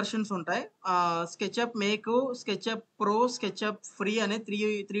 3 వర్షన్స్ ఉంటాయి. SketchUp make, SketchUp pro, SketchUp free అనే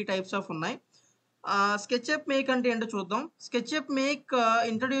త్రీ టైప్స్ ఆఫ్ ఉన్నాయి. స్కెచ్అప్ మేక్ అంటే ఏంటో చూద్దాం. SketchUp make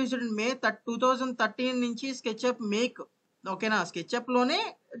introduced in May 2013 నుంచి స్కెచ్అప్ మేక్. ఓకేనా, స్కెచ్అప్లోనే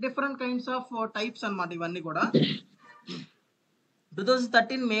డిఫరెంట్ కైండ్స్ ఆఫ్ టైప్స్ అన్నమాట ఇవన్నీ కూడా.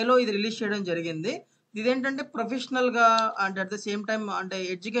 2013 మేలో ఇది రిలీజ్ చేయడం జరిగింది. ఇదేంటంటే ప్రొఫెషనల్గా and at the same time అంటే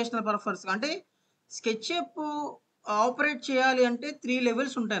ఎడ్యుకేషనల్ పర్పస్. అంటే స్కెచ్అప్ ఆపరేట్ చేయాలి అంటే 3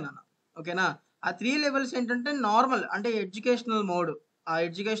 లెవెల్స్ ఉంటాయి నాన్న. ఓకేనా, ఆ 3 లెవెల్స్ ఏంటంటే నార్మల్ అంటే ఎడ్యుకేషనల్ మోడ్, ఆ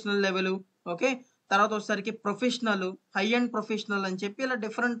ఎడ్యుకేషనల్ లెవెల్. ఓకే, తర్వాత వచ్చేసరికి ప్రొఫెషనల్, హై అండ్ ప్రొఫెషనల్ అని చెప్పి ఇలా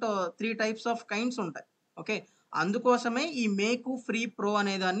డిఫరెంట్ 3 టైప్స్ ఆఫ్ కైండ్స్ ఉంటాయి. ఓకే, అందుకోసమే ఈ మేక్, ఫ్రీ, ప్రో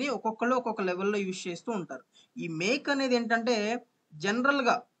అనే దాన్ని ఒక్కొక్కళ్ళు ఒక్కొక్క లెవెల్లో యూజ్ చేస్తూ ఉంటారు. ఈ మేక్ అనేది ఏంటంటే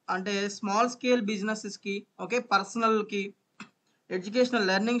జనరల్గా అంటే small scale బిజినెసెస్కి, okay, పర్సనల్కి, educational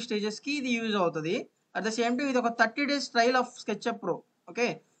learning స్టేజెస్కి ఇది యూజ్ అవుతుంది. అట్ ద సేమ్ టైం ఇది ఒక 30 days trial of SketchUp pro. Okay,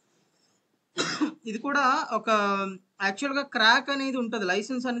 ఇది కూడా ఒక యాక్చువల్గా క్రాక్ అనేది ఉంటుంది,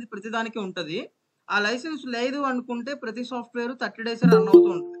 లైసెన్స్ అనేది ప్రతిదానికి ఉంటుంది. ఆ లైసెన్స్ లేదు అనుకుంటే ప్రతి సాఫ్ట్వేర్ 30 days రన్ అవుతూ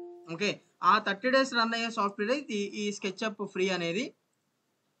ఉంటుంది. ఓకే, ఆ 30 days రన్ అయ్యే సాఫ్ట్వేర్ ఈ స్కెచ్అప్ ఫ్రీ అనేది,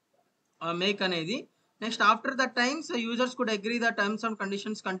 మేక్ అనేది. Next after that times users could agree the terms and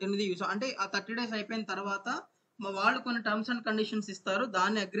conditions continue the use. అంటే ఆ 30 days అయిపోయిన తర్వాత వాళ్ళు కొన్ని టర్మ్స్ అండ్ కండిషన్స్ ఇస్తారు,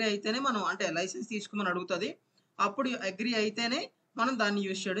 దాన్ని అగ్రీ అయితేనే మనం, అంటే లైసెన్స్ తీసుకోమని అడుగుతుంది, అప్పుడు అగ్రీ అయితేనే మనం దాన్ని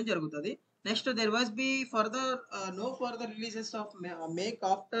యూజ్ చేయడం జరుగుతుంది. Next there was be further no further releases of make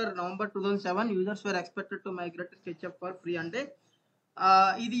after November 2007 users were expected to migrate SketchUp for free. అంటే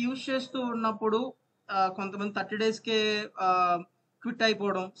ఇది యూజ్ చేస్తూ ఉన్నప్పుడు కొంతమంది 30 daysకే క్విట్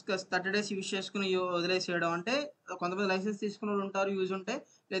అయిపోవడం, 30 days యూజ్ చేసుకుని వదిలేసేయడం. అంటే కొంతమంది లైసెన్స్ తీసుకుని ఉంటారు యూజ్ ఉంటే,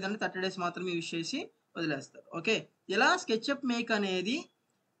 లేదంటే 30 days మాత్రమే యూజ్ చేసి వదిలేస్తారు. ఓకే, ఇలా స్కెచ్అప్ మేక్ అనేది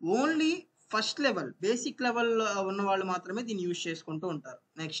only first level, basic level ఉన్న వాళ్ళు మాత్రమే దీన్ని యూజ్ చేసుకుంటూ ఉంటారు.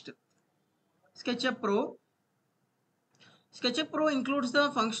 Next SketchUp Pro. SketchUp Pro includes the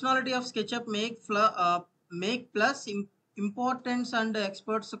functionality of SketchUp make plus importance and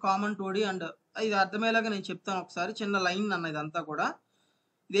experts common 2D. And ఇది అర్థమయ్యేలాగా నేను చెప్తాను ఒకసారి, చిన్న లైన్ అన్న ఇదంతా కూడా.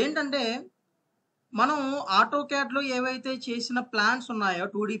 ఇదేంటంటే మనం ఆటోక్యాడ్లో ఏవైతే చేసిన ప్లాన్స్ ఉన్నాయో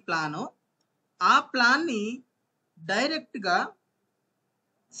 2D ప్లాన్, ఆ ప్లాన్ని డైరెక్ట్గా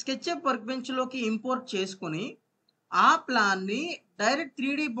స్కెచ్అప్ వర్క్ బెంచ్లోకి ఇంపోర్ట్ చేసుకుని ఆ ప్లాన్ని డైరెక్ట్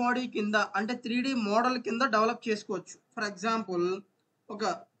 3D బాడీ కింద, అంటే 3D మోడల్ కింద డెవలప్ చేసుకోవచ్చు. ఫర్ ఎగ్జాంపుల్ ఒక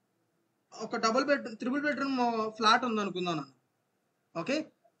త్రిబుల్ బెడ్రూమ్ ఫ్లాట్ ఉందనుకుందాం. ఓకే,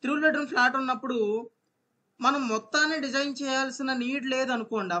 త్రిబుల్ బెడ్రూమ్ ఫ్లాట్ ఉన్నప్పుడు మనం మొత్తాన్ని డిజైన్ చేయాల్సిన నీడ్ లేదు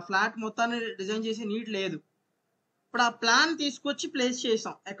అనుకోండి, ఆ ఫ్లాట్ మొత్తాన్ని డిజైన్ చేసే నీడ్ లేదు. ఇప్పుడు ఆ ప్లాన్ తీసుకొచ్చి ప్లేస్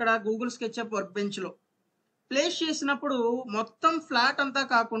చేసాం ఎక్కడ, గూగుల్ స్కెచ్అప్ వర్క్ బెంచ్లో ప్లేస్ చేసినప్పుడు మొత్తం ఫ్లాట్ అంతా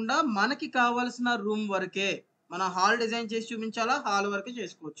కాకుండా మనకి కావాల్సిన రూమ్ వరకే, మన హాల్ డిజైన్ చేసి చూపించాలా, హాల్ వరకే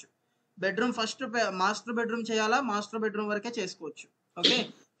చేసుకోవచ్చు. బెడ్రూమ్ ఫస్ట్ మాస్టర్ బెడ్రూమ్ చేయాలా, మాస్టర్ బెడ్రూమ్ వరకే చేసుకోవచ్చు. ఓకే,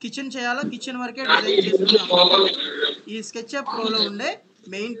 కిచెన్ చేయాలా, కిచెన్ వరకే డిజైన్ చేసుకోవచ్చు. ఈ స్కెచ్అప్ ప్రోలో ఉండే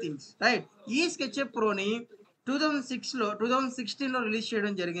మెయిన్ థింగ్స్, రైట్. ఈ స్కెచ్అప్ ప్రోని 2016లో రిలీజ్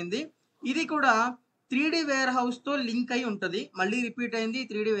చేయడం జరిగింది. ఇది కూడా 3D వేర్ హౌస్ తో లింక్ అయి ఉంటుంది. మళ్ళీ రిపీట్ అయింది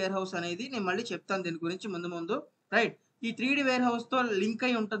 3D వేర్ హౌస్ అనేది, నేను మళ్ళీ చెప్తాను దీని గురించి ముందు, రైట్. ఈ 3D వేర్ హౌస్ తో లింక్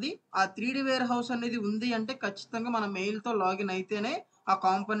అయి ఉంటుంది. ఆ 3D వేర్ హౌస్ అనేది ఉంది అంటే ఖచ్చితంగా మన మెయిల్ తో లాగిన్ అయితేనే ఆ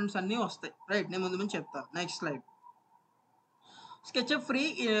కాంపోనెంట్స్ అన్ని వస్తాయి, రైట్. నేను ముందు చెప్తాను. Next slide. స్కెచ్అప్ ఫ్రీ,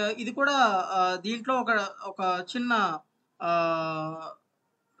 ఇది కూడా దీంట్లో ఒక చిన్న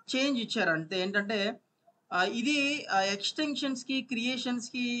చేంజ్ ఇచ్చారు. అంటే ఏంటంటే ఇది ఎక్స్టెన్షన్స్కి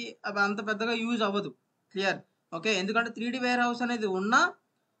క్రియేషన్స్కి అవి అంత పెద్దగా యూజ్ అవ్వదు, క్లియర్. ఓకే, ఎందుకంటే 3D వేర్ హౌస్ అనేది ఉన్నా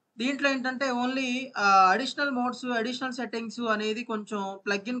దీంట్లో ఏంటంటే only additional modes, additional settings అనేది కొంచెం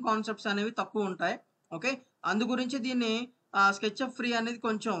ప్లగ్ ఇన్ కాన్సెప్ట్స్ అనేవి తక్కువ ఉంటాయి. ఓకే, అందు గురించి దీన్ని స్కెచ్అప్ ఫ్రీ అనేది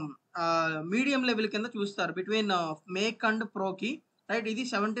కొంచెం మీడియం లెవెల్ కింద చూస్తారు బిట్వీన్ మేక్ అండ్ ప్రోకి, రైట్. ఇది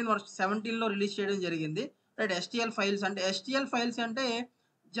 17లో రిలీజ్ చేయడం జరిగింది, రైట్. STL ఫైల్స్ అంటే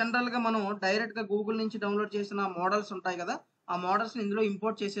జనరల్గా మనం డైరెక్ట్గా గూగుల్ నుంచి డౌన్లోడ్ చేసిన మోడల్స్ ఉంటాయి కదా, ఆ మోడల్స్ని ఇందులో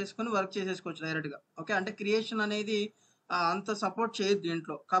ఇంపోర్ట్ చేసేసుకొని వర్క్ చేసేసుకోవచ్చు డైరెక్ట్గా. ఓకే, అంటే క్రియేషన్ అనేది అంత సపోర్ట్ చేయదు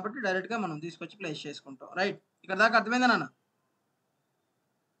దీంట్లో, కాబట్టి డైరెక్ట్గా మనం తీసుకొచ్చి ప్లేస్ చేసుకుంటాం, రైట్. ఇక్కడ దాకా అర్థమైందా నాన్న?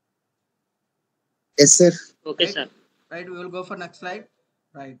 Yes sir. Okay sir. Right, we will go for next slide.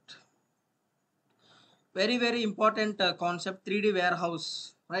 Right, very very important concept 3D warehouse,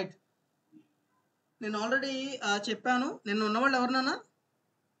 right. నేను ఆల్రెడీ చెప్పాను. నిన్న ఉన్నవాళ్ళు ఎవరినన్నా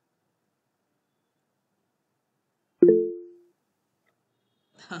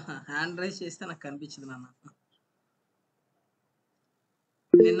హ్యాండ్ రైజ్ చేస్తే నాకు కనిపించింది నాన్న.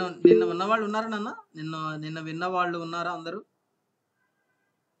 నిన్న ఉన్నవాళ్ళు ఉన్నారా నాన్న? నిన్న విన్న వాళ్ళు ఉన్నారా అందరూ?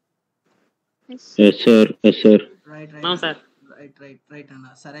 రైట్ అన్న.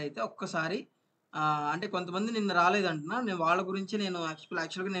 సరే, అయితే ఒక్కసారి అంటే కొంతమంది నిన్న రాలేదంటున్నా, నేను వాళ్ళ గురించి నేను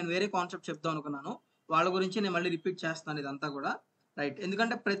యాక్చువల్గా నేను వేరే కాన్సెప్ట్ చెప్దాం అనుకున్నాను, వాళ్ళ గురించి నేను మళ్ళీ రిపీట్ చేస్తాను ఇదంతా కూడా, రైట్.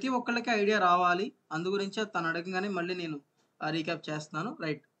 ఎందుకంటే ప్రతి ఒక్కళ్ళకి ఐడియా రావాలి, అందు గురించే తను అడగగానే మళ్ళీ నేను రీక్యాప్ చేస్తున్నాను,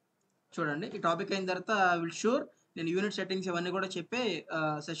 రైట్. చూడండి, ఈ టాపిక్ అయిన తర్వాత విల్ షూర్ నేను యూనిట్ సెట్టింగ్స్ ఇవన్నీ కూడా చెప్పే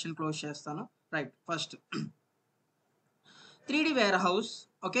సెషన్ క్లోజ్ చేస్తాను, right. First 3D wear house.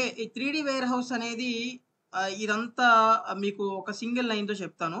 Okay, ఈ 3D వేర్ హౌస్ అనేది ఇదంతా మీకు ఒక సింగిల్ లైన్తో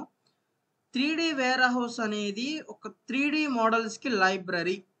చెప్తాను. 3D వేర్ హౌస్ అనేది ఒక 3D మోడల్స్కి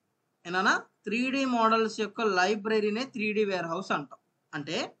లైబ్రరీ, ఏనా? 3D మోడల్స్ యొక్క లైబ్రరీనే 3D వేర్ హౌస్ అంటాం.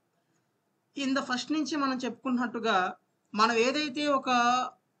 అంటే ఫస్ట్ నుంచి మనం చెప్పుకున్నట్టుగా మనం ఏదైతే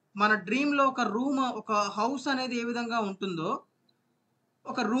మన డ్రీమ్లో ఒక రూమ్, ఒక హౌస్ అనేది ఏ విధంగా ఉంటుందో,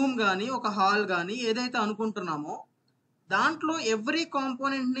 ఒక రూమ్ కానీ ఒక హాల్ కానీ ఏదైతే అనుకుంటున్నామో దాంట్లో ఎవ్రీ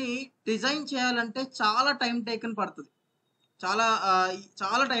కాంపోనెంట్ని డిజైన్ చేయాలంటే చాలా టైం టేకన్ పడుతుంది, చాలా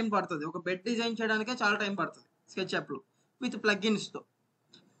చాలా టైం పడుతుంది. ఒక బెడ్ డిజైన్ చేయడానికే చాలా టైం పడుతుంది స్కెచ్అప్లో విత్ ప్లగ్ఇన్స్తో.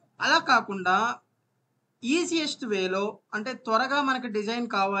 అలా కాకుండా ఈజియెస్ట్ వేలో, అంటే త్వరగా మనకి డిజైన్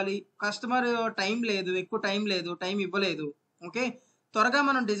కావాలి, కస్టమర్ టైం లేదు, ఎక్కువ టైం లేదు, టైం ఇవ్వలేదు, ఓకే, త్వరగా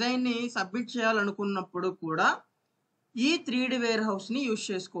మనం డిజైన్ని సబ్మిట్ చేయాలనుకున్నప్పుడు కూడా ఈ 3D వేర్ హౌస్ని యూజ్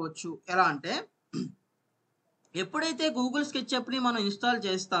చేసుకోవచ్చు. ఎలా అంటే ఎప్పుడైతే గూగుల్ స్కెచ్అప్ని మనం ఇన్స్టాల్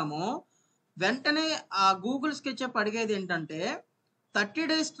చేస్తామో వెంటనే ఆ గూగుల్ స్కెచ్అప్ అడిగేది ఏంటంటే 30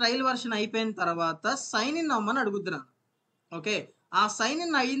 days ట్రయల్ వర్షన్ అయిపోయిన తర్వాత సైన్ ఇన్ అవ్వమని అడుగుతున్నాను. ఓకే, ఆ సైన్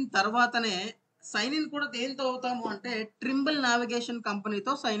ఇన్ అయిన తర్వాతనే, సైన్ ఇన్ కూడా దేంతో అవుతాము అంటే ట్రింబుల్ నావిగేషన్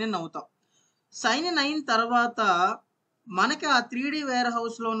కంపెనీతో సైన్ ఇన్ అవుతాం. సైన్ ఇన్ అయిన తర్వాత మనకి ఆ 3D వేర్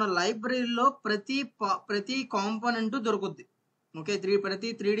హౌస్లో ఉన్న లైబ్రరీలో ప్రతి కాంపోనెంట్ దొరుకుద్ది. ఓకే, ప్రతి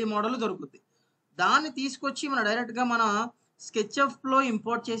 3D మోడల్ దొరుకుద్ది. దాన్ని తీసుకొచ్చి మనం డైరెక్ట్గా మన స్కెచ్అప్లో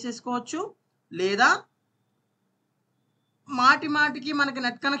ఇంపోర్ట్ చేసేసుకోవచ్చు. లేదా మాటికి మనకి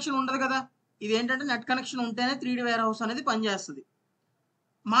నెట్ కనెక్షన్ ఉండదు కదా, ఇది ఏంటంటే నెట్ కనెక్షన్ ఉంటేనే 3D వేర్ హౌస్ అనేది పనిచేస్తుంది.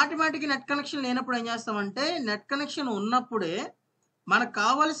 మాటికి నెట్ కనెక్షన్ లేనప్పుడు ఏం చేస్తామంటే నెట్ కనెక్షన్ ఉన్నప్పుడే మనకు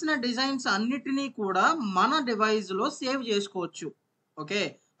కావలసిన డిజైన్స్ అన్నిటినీ కూడా మన డివైస్లో సేవ్ చేసుకోవచ్చు. ఓకే,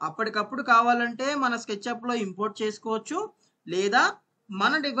 అప్పటికప్పుడు కావాలంటే మన స్కెచ్అప్లో ఇంపోర్ట్ చేసుకోవచ్చు, లేదా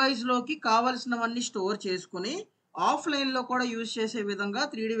మన డివైస్లోకి కావలసినవన్నీ స్టోర్ చేసుకుని ఆఫ్లైన్లో కూడా యూజ్ చేసే విధంగా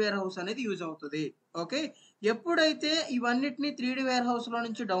 3D వేర్ హౌస్ అనేది యూజ్ అవుతుంది. ఓకే, ఎప్పుడైతే ఇవన్నిటిని 3D వేర్ హౌస్లో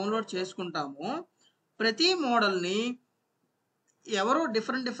నుంచి డౌన్లోడ్ చేసుకుంటామో ప్రతి మోడల్ని ఎవరో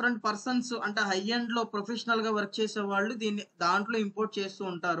డిఫరెంట్ పర్సన్స్, అంటే హై ఎండ్లో ప్రొఫెషనల్గా వర్క్ చేసే వాళ్ళు దాంట్లో ఇంపోర్ట్ చేస్తూ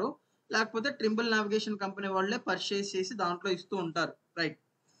ఉంటారు, లేకపోతే ట్రింబుల్ నావిగేషన్ కంపెనీ వాళ్ళే పర్చేస్ చేసి దాంట్లో ఇస్తూ ఉంటారు. రైట్,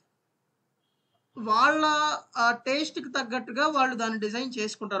 వాళ్ళ టేస్ట్కి తగ్గట్టుగా వాళ్ళు దాన్ని డిజైన్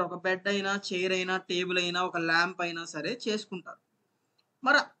చేసుకుంటారు. ఒక బెడ్ అయినా, చైర్ అయినా, టేబుల్ అయినా, ఒక ల్యాంప్ అయినా సరే చేసుకుంటారు.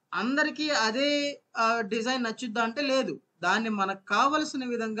 మరి అందరికీ అదే డిజైన్ నచ్చుద్దా అంటే లేదు. దాన్ని మనకు కావలసిన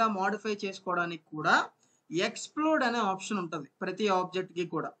విధంగా మోడిఫై చేసుకోవడానికి కూడా ఎక్స్ప్లోడ్ అనే ఆప్షన్ ఉంటుంది ప్రతి ఆబ్జెక్ట్కి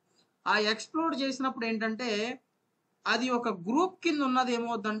కూడా. ఆ ఎక్స్ప్లోడ్ చేసినప్పుడు ఏంటంటే అది ఒక గ్రూప్ కింద ఉన్నది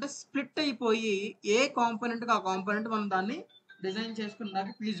ఏమవుతుందంటే స్ప్లిట్ అయిపోయి ఏ కాంపోనెంట్కి ఆ కాంపోనెంట్ మనం దాన్ని డిజైన్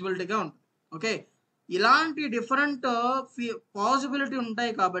చేసుకున్నాక ఫీజిబిలిటీగా ఉంటుంది. ఓకే, ఇలాంటి డిఫరెంట్ పాసిబిలిటీ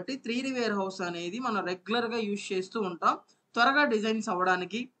ఉంటాయి కాబట్టి 3D వేర్ హౌస్ అనేది మనం రెగ్యులర్గా యూజ్ చేస్తూ ఉంటాం త్వరగా డిజైన్స్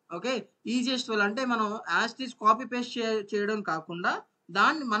అవ్వడానికి. ఓకే, ఈజియెస్ట్ వేల్ అంటే మనం యాస్టీస్ కాపీ పేస్ట్ చేయడం కాకుండా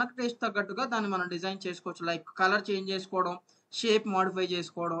దాన్ని మనకు టేస్ట్ తగ్గట్టుగా దాన్ని మనం డిజైన్ చేసుకోవచ్చు. లైక్ కలర్ చేంజ్ చేసుకోవడం, షేప్ మాడిఫై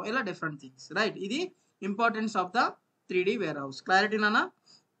చేసుకోవడం, ఇలా డిఫరెంట్ థింగ్స్. రైట్, ఇది importance of the 3D wear house. Clarity నానా?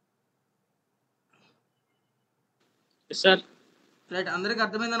 రైట్, అందరికి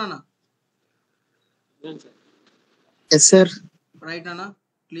అర్థమైందా నాన్న? Yes sir. రైట్ నాన్న,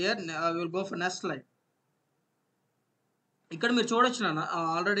 clear. Will go for next slide. ఇక్కడ మీరు చూడొచ్చు నాన్న,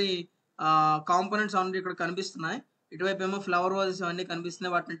 ఆల్రెడీ కాంపోనెంట్స్ ఆల్రెడీ ఇక్కడ కనిపిస్తున్నాయి. ఇటువైపు ఏమో ఫ్లవర్ వాజెస్ అన్నీ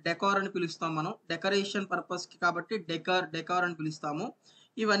కనిపిస్తున్నాయి. వాటిని డెకార్ అని పిలుస్తాం మనం, డెకరేషన్ పర్పస్కి కాబట్టి డెకార్ అని పిలుస్తాము.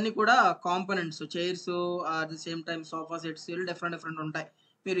 ఇవన్నీ కూడా components, chairs, at the same time sofa sets, different ఉంటాయి.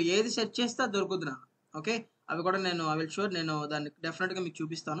 మీరు ఏది సెట్ చేస్తే అది దొరుకుద్ది నాన్న. ఓకే, అవి కూడా నేను నేను దాన్ని డెఫినెట్గా మీకు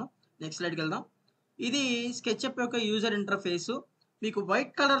చూపిస్తాను. నెక్స్ట్ స్లైడ్కి వెళ్దాం. ఇది స్కెచ్అప్ యొక్క యూజర్ ఇంటర్ఫేసు. మీకు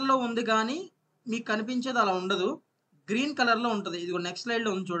వైట్ కలర్లో ఉంది కానీ మీకు కనిపించేది అలా ఉండదు, గ్రీన్ కలర్లో ఉంటుంది. ఇది నెక్స్ట్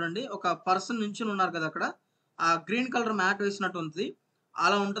స్లైడ్లో ఉంది చూడండి. ఒక పర్సన్ నుంచి ఉన్నారు కదా అక్కడ, ఆ గ్రీన్ కలర్ మ్యాట్ వేసినట్టు ఉంటుంది,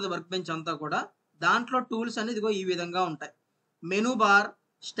 అలా ఉంటుంది వర్క్ బెంచ్ అంతా కూడా. దాంట్లో టూల్స్ అనేది ఇదిగో ఈ విధంగా ఉంటాయి. Menu bar,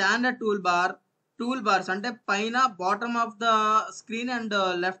 standard tool bars అంటే పైన bottom of the screen and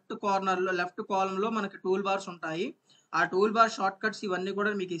left కాలంలో మనకి టూల్ బార్స్ ఉంటాయి. ఆ టూల్ బార్ షార్ట్ కట్స్ ఇవన్నీ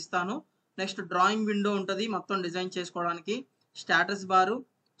కూడా మీకు ఇస్తాను. నెక్స్ట్ డ్రాయింగ్ విండో ఉంటుంది మొత్తం డిజైన్ చేసుకోవడానికి. స్టాటస్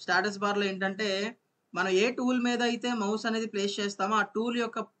బార్లో ఏంటంటే మనం ఏ టూల్ మీద అయితే మౌస్ అనేది ప్లేస్ చేస్తామో ఆ టూల్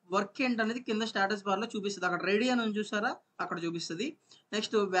యొక్క వర్క్ ఏంటనేది కింద స్టాటస్ బార్లో చూపిస్తుంది. అక్కడ రెడీ అని చూసారా, అక్కడ చూపిస్తుంది.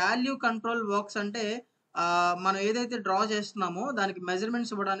 నెక్స్ట్ వాల్యూ కంట్రోల్ బాక్స్ అంటే మనం ఏదైతే డ్రా చేస్తున్నామో దానికి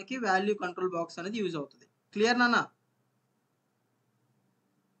మెజర్మెంట్స్ ఇవ్వడానికి వాల్యూ కంట్రోల్ బాక్స్ అనేది యూజ్ అవుతుంది. క్లియర్ నాన్న?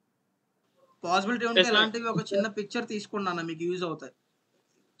 పాసిబిలిటీ ఉంటే ఇలాంటివి ఒక చిన్న పిక్చర్ తీసుకోండి అన్న, మీకు యూజ్ అవుతాయి.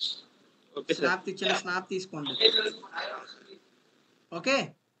 స్నాప్ తీసుకోండి. ఓకే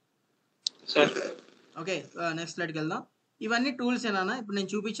ఓకే, నెక్స్ట్ స్లైడ్కి వెళ్దాం. ఇవన్నీ టూల్స్ ఏనా, ఇప్పుడు నేను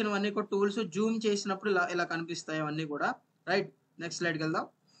చూపించినవన్నీ కూడా టూల్స్. జూమ్ చేసినప్పుడు ఇలా కనిపిస్తాయి అవన్నీ కూడా. రైట్, నెక్స్ట్ స్లైడ్కి వెళ్దాం.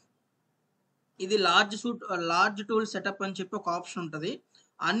 ఇది లార్జ్ టూల్ సెటప్ అని చెప్పి ఒక ఆప్షన్ ఉంటుంది.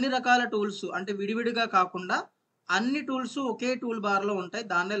 అన్ని రకాల టూల్స్ అంటే విడివిడిగా కాకుండా అన్ని టూల్స్ ఒకే టూల్ బార్లో ఉంటాయి.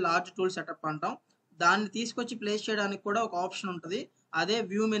 దాన్నే లార్జ్ టూల్ సెటప్ అంటాం. దాన్ని తీసుకొచ్చి ప్లేస్ చేయడానికి కూడా ఒక ఆప్షన్ ఉంటుంది. అదే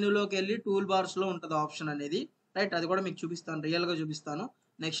వ్యూ మెనూలోకి వెళ్ళి టూల్ బార్స్లో ఉంటుంది ఆప్షన్ అనేది. రైట్, అది కూడా మీకు చూపిస్తాను, రియల్గా చూపిస్తాను.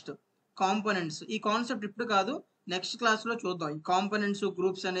 Next components. ఈ కాన్సెప్ట్ ఇప్పుడు కాదు, నెక్స్ట్ క్లాస్లో చూద్దాం. ఈ కాంపోనెంట్స్,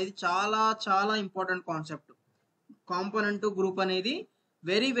 గ్రూప్స్ అనేది చాలా చాలా ఇంపార్టెంట్ కాన్సెప్ట్. కాంపోనెంట్ గ్రూప్ అనేది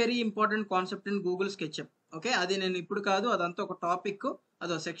very very important concept in Google SketchUp. Okay, అది నేను ఇప్పుడు కాదు, అదంతా ఒక టాపిక్,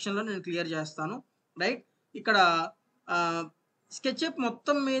 అదో సెక్షన్లో నేను క్లియర్ చేస్తాను. రైట్, ఇక్కడ స్కెచ్అప్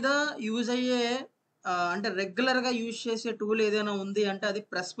మొత్తం మీద యూజ్ అయ్యే అంటే రెగ్యులర్గా యూజ్ చేసే టూల్ ఏదైనా ఉంది అంటే అది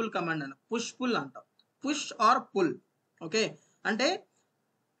ప్రెస్ పుల్ కమాండ్ అని, పుష్ పుల్ అంటాం, పుష్ ఆర్ పుల్. ఓకే, అంటే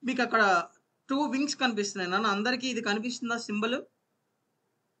మీకు అక్కడ 2 వింగ్స్ కనిపిస్తున్నాయి నాన్న, అందరికీ ఇది కనిపిస్తుందా సింబల్?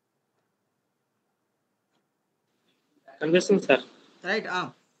 కనిపిస్తుంది సార్. రైట్,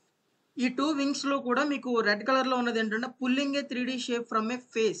 ఈ 2 వింగ్స్ లో కూడా మీకు రెడ్ కలర్ లో ఉన్నది ఏంటంటే pulling A 3D shape from A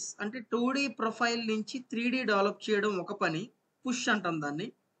face, అంటే 2D ప్రొఫైల్ నుంచి 3D డెవలప్ చేయడం ఒక పని, పుష్ అంటాం దాన్ని.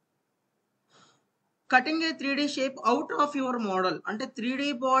 Cutting A 3D shape out of your model, అంటే 3D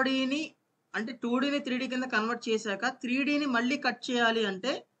బాడీని అంటే 2Dని 3D కింద కన్వర్ట్ చేశాక 3Dని మళ్ళీ కట్ చేయాలి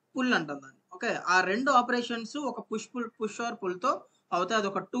అంటే పుల్ అంటాం దాన్ని. ఓకే, ఆ 2 ఆపరేషన్స్ ఒక పుష్ ఆర్ పుల్ తో అవుతాయి. అది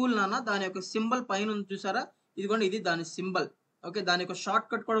ఒక టూల్ నాన్న, దాని యొక్క సింబల్ పైన ఉంది చూసారా, ఇదిగోండి ఇది దాని సింబల్. ఓకే, దాని యొక్క షార్ట్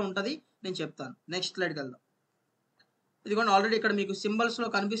కట్ కూడా ఉంటుంది, నేను చెప్తాను. నెక్స్ట్ స్లైడ్కి వెళ్దాం. ఇదిగోండి ఆల్రెడీ ఇక్కడ మీకు సింబల్స్ లో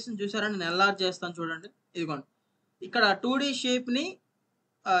కనిపిస్తుంది చూసారా, నేను ఎల్ఆర్ చేస్తాను చూడండి. ఇదిగోండి ఇక్కడ 2D షేప్ని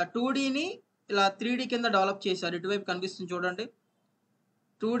 2Dని ఇలా 3D కింద డెవలప్ చేశారు, ఇటువైపు కనిపిస్తుంది చూడండి.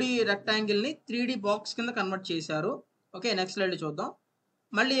 2D రెక్టాంగిల్ని 3D బాక్స్ కింద కన్వర్ట్ చేశారు. ఓకే, నెక్స్ట్ స్లైడ్ చూద్దాం.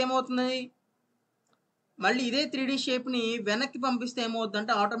 మళ్ళీ ఏమవుతుంది, మళ్ళీ ఇదే 3D షేప్ని వెనక్కి పంపిస్తే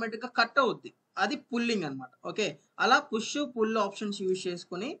ఏమవుతుందంటే ఆటోమేటిక్గా కట్ అవుద్ది, అది పుల్లింగ్ అనమాట. ఓకే, అలా పుష్ పుల్ ఆప్షన్స్ యూజ్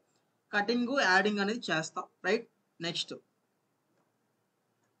చేసుకుని కటింగ్ యాడింగ్ అనేది చేస్తాం. రైట్, నెక్స్ట్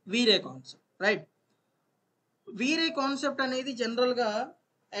వీరే కాన్సెప్ట్. రైట్, వీరే కాన్సెప్ట్ అనేది జనరల్గా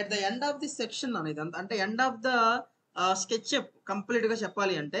at the end of the section అనేది, అంటే ఎండ్ ఆఫ్ ద స్కెచ్అప్ కంప్లీట్గా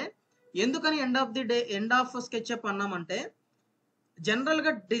చెప్పాలి అంటే, ఎందుకని ఎండ్ ఆఫ్ స్కెచ్అప్ అన్నామంటే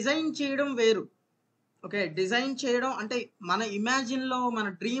జనరల్గా డిజైన్ చేయడం వేరు. ఓకే, డిజైన్ చేయడం అంటే మన ఇమాజిన్లో మన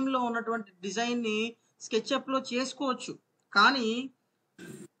డ్రీమ్లో ఉన్నటువంటి డిజైన్ని స్కెచ్అప్లో చేసుకోవచ్చు, కానీ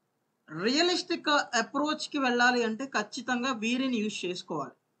రియలిస్టిక్ అప్రోచ్కి వెళ్ళాలి అంటే ఖచ్చితంగా వీరిని యూజ్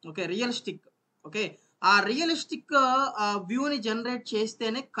చేసుకోవాలి. Okay, realistic. ఓకే, ఆ రియలిస్టిక్ వ్యూని జనరేట్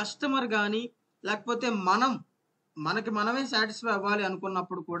చేస్తేనే కస్టమర్ కానీ లేకపోతే మనకి మనమే సాటిస్ఫై అవ్వాలి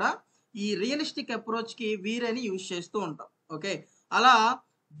అనుకున్నప్పుడు కూడా ఈ రియలిస్టిక్ అప్రోచ్కి వీరేని యూజ్ చేస్తూ ఉంటాం. ఓకే, అలా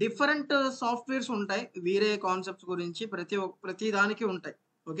డిఫరెంట్ సాఫ్ట్వేర్స్ ఉంటాయి వీరే కాన్సెప్ట్స్ గురించి, ప్రతి దానికి ఉంటాయి.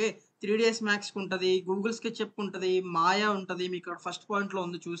 ఓకే, 3ds మ్యాక్స్కి ఉంటుంది, గూగుల్ స్కెచ్అప్ ఉంటుంది, మాయా ఉంటుంది, మీకు ఇక్కడ ఫస్ట్ పాయింట్లో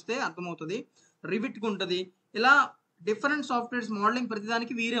ఉంది చూస్తే అర్థమవుతుంది, రివిట్కి ఉంటుంది. ఇలా డిఫరెంట్ సాఫ్ట్వేర్స్ మోడలింగ్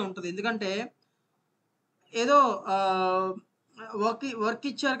ప్రతిదానికి వీరే ఉంటుంది. ఎందుకంటే ఏదో వర్క్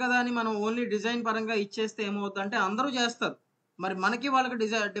ఇచ్చారు కదా అని మనం ఓన్లీ డిజైన్ పరంగా ఇచ్చేస్తే ఏమవుతుంది అంటే అందరూ చేస్తారు, మరి మనకి వాళ్ళకి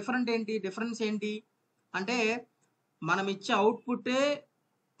డిఫరెన్స్ ఏంటి అంటే మనం ఇచ్చే అవుట్పుట్టే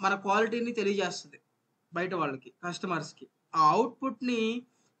మన క్వాలిటీని తెలియజేస్తుంది బయట వాళ్ళకి, కస్టమర్స్కి. ఆ అవుట్పుట్ని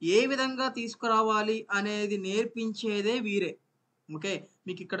ఏ విధంగా తీసుకురావాలి అనేది నేర్పించేదే వీరే. ఓకే,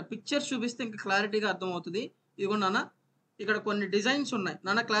 మీకు ఇక్కడ పిక్చర్స్ చూపిస్తే ఇంకా క్లారిటీగా అర్థమవుతుంది. ఇదిగో నాన్న, ఇక్కడ కొన్ని డిజైన్స్ ఉన్నాయి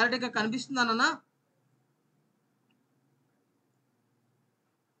నాన్న, క్లారిటీగా కనిపిస్తుందా నాన్న?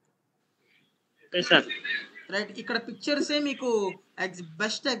 రైట్, ఇక్కడ పిక్చర్సే మీకు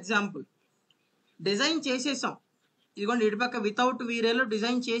బెస్ట్ ఎగ్జాంపుల్. డిజైన్ చేసేసాం, ఇదిగోండి ఇటుపక్క వితౌట్ వీరేలో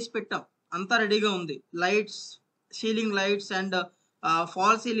డిజైన్ చేసి పెట్టాం, అంతా రెడీగా ఉంది. Lights, ceiling lights and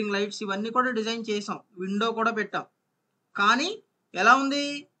fall ceiling lights ఇవన్నీ కూడా డిజైన్ చేసాం, విండో కూడా పెట్టాం. కానీ ఎలా ఉంది,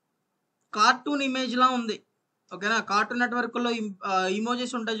 కార్టూన్ ఇమేజ్లా ఉంది. ఓకేనా, కార్టూన్ నెట్వర్క్లో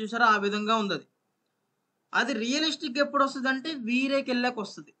ఇమోజెస్ ఉంటాయి చూసారా, ఆ విధంగా ఉంది అది. అది రియలిస్టిక్ ఎప్పుడు వస్తుంది అంటే వీరేకి వెళ్ళాక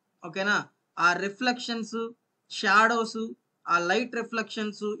వస్తుంది. ఓకేనా, ఆ రిఫ్లెక్షన్స్, షాడోస్, ఆ లైట్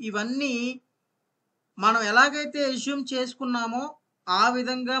రిఫ్లెక్షన్స్ ఇవన్నీ మనం ఎలాగైతే అస్యూమ్ చేసుకున్నామో ఆ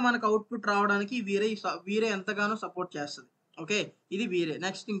విధంగా మనకు అవుట్పుట్ రావడానికి వీరే ఎంతగానో సపోర్ట్ చేస్తుంది. ఓకే, ఇది వీరే.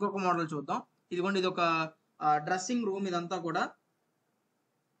 నెక్స్ట్ ఇంకొక మోడల్ చూద్దాం. ఇదిగోండి, ఇది ఒక డ్రెస్సింగ్ రూమ్, ఇదంతా కూడా.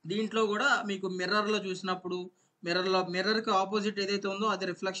 దీంట్లో కూడా మీకు మిర్రర్లో చూసినప్పుడు మిర్రర్కి ఆపోజిట్ ఏదైతే ఉందో అది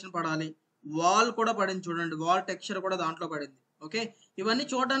రిఫ్లెక్షన్ పడాలి. వాల్ కూడా పడింది చూడండి, వాల్ టెక్స్చర్ కూడా దాంట్లో పడింది. ఓకే, ఇవన్నీ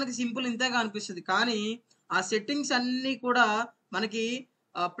చూడడానికి సింపుల్ ఇంతేగా అనిపిస్తుంది, కానీ ఆ సెట్టింగ్స్ అన్నీ కూడా మనకి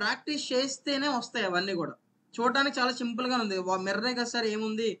ప్రాక్టీస్ చేస్తేనే వస్తాయి. అవన్నీ కూడా చూడడానికి చాలా సింపుల్గా ఉంది, మిర్రరే కదా సార్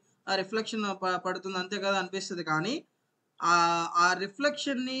ఏముంది, ఆ రిఫ్లెక్షన్ పడుతుంది అంతే కదా అనిపిస్తుంది. కానీ ఆ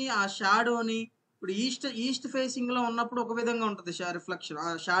రిఫ్లెక్షన్ని, ఆ షాడోని, ఇప్పుడు ఈస్ట్ ఫేసింగ్లో ఉన్నప్పుడు ఒక విధంగా ఉంటుంది రిఫ్లెక్షన్, ఆ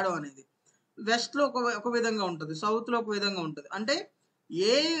షాడో అనేది. వెస్ట్లో ఒక విధంగా ఉంటుంది, సౌత్లో ఒక విధంగా ఉంటుంది. అంటే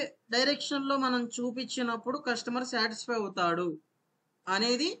ఏ డైరెక్షన్లో మనం చూపించినప్పుడు కస్టమర్ సాటిస్ఫై అవుతాడు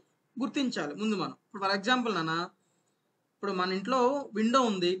అనేది గుర్తించాలి ముందు మనం. ఇప్పుడు ఫర్ ఎగ్జాంపుల్ నాన్న, ఇప్పుడు మన ఇంట్లో విండో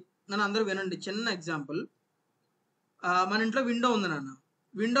ఉంది నన్ను, అందరూ వినండి, చిన్న ఎగ్జాంపుల్. మన ఇంట్లో విండో ఉంది నాన్న,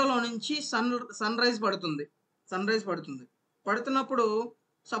 విండోలో నుంచి సన్ రైజ్ పడుతుంది. పడుతున్నప్పుడు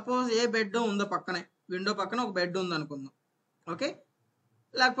సపోజ్ ఏ బెడ్ ఉందో పక్కనే, విండో పక్కన ఒక బెడ్ ఉంది అనుకుందాం. ఓకే,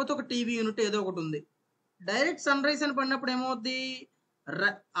 లేకపోతే ఒక టీవీ యూనిట్ ఏదో ఒకటి ఉంది. డైరెక్ట్ సన్ రైజ్ అని పడినప్పుడు ఏమవుద్ది,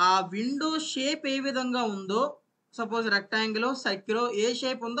 ఆ విండో షేప్ ఏ విధంగా ఉందో, suppose rectangle circle a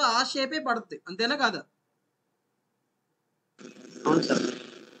shape ఉందో ఆ షేపే పడుతుంది, అంతేనా కాదా? అవును సార్.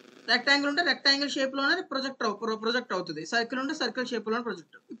 రెక్టాంగిల్ ఉంటే రెక్టాంగిల్ షేప్ లోనే ప్రొజెక్ట్ అవుతుంది, సర్కిల్ ఉంటే సర్కిల్ షేప్ లోనే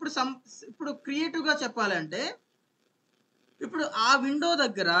ప్రొజెక్ట్. ఇప్పుడు క్రియేటివ్ గా చెప్పాలంటే, ఇప్పుడు ఆ విండో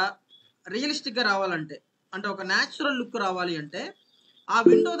దగ్గర రియలిస్టిక్ గా రావాలంటే, అంటే ఒక న్యాచురల్ లుక్ రావాలి అంటే, ఆ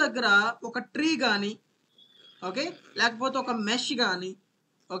విండో దగ్గర ఒక ట్రీ కానీ, ఓకే, లేకపోతే ఒక మెష్ కానీ,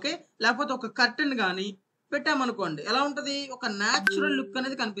 ఓకే, లేకపోతే ఒక కర్టెన్ కానీ పెట్టామనుకోండి, ఎలా ఉంటుంది, ఒక న్యాచురల్ లుక్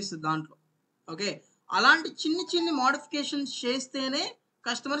అనేది కనిపిస్తుంది దాంట్లో. ఓకే, అలాంటి చిన్ని మోడిఫికేషన్స్ చేస్తేనే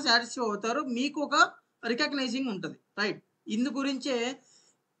కస్టమర్ సాటిస్ఫై అవుతారు, మీకు ఒక రికగ్నైజింగ్ ఉంటుంది, రైట్? ఇందు గురించే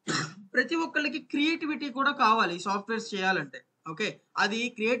ప్రతి ఒక్కరికి క్రియేటివిటీ కూడా కావాలి సాఫ్ట్వేర్స్ చేయాలంటే. ఓకే, అది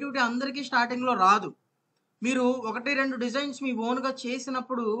క్రియేటివిటీ అందరికీ స్టార్టింగ్లో రాదు. మీరు 1-2 డిజైన్స్ మీ ఓన్గా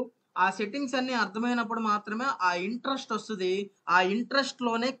చేసినప్పుడు, ఆ సెట్టింగ్స్ అన్నీ అర్థమైనప్పుడు మాత్రమే ఆ ఇంట్రెస్ట్ వస్తుంది. ఆ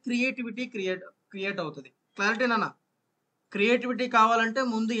ఇంట్రెస్ట్లోనే క్రియేటివిటీ క్రియేట్ అవుతుంది. క్లారిటీనా? క్రియేటివిటీ కావాలంటే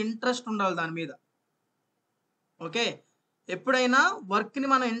ముందు ఇంట్రెస్ట్ ఉండాలి దాని మీద. ఓకే, ఎప్పుడైనా వర్క్ని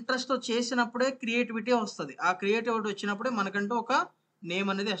మనం ఇంట్రెస్ట్తో చేసినప్పుడే క్రియేటివిటీ వస్తుంది. ఆ క్రియేటివిటీ వచ్చినప్పుడే మనకంటూ ఒక నేమ్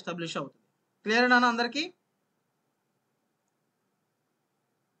అనేది ఎస్టాబ్లిష్ అవుతుంది. క్లియర్ నాన్న అందరికీ?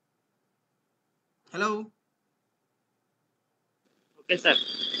 Hello, okay sir.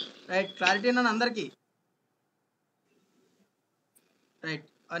 Right, clarity నాన్న అందరికీ? రైట్,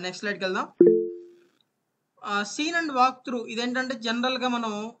 నెక్స్ట్ స్లైడ్కి వెళ్దాం. సీన్ అండ్ వాక్ త్రూ, ఇదేంటంటే జనరల్గా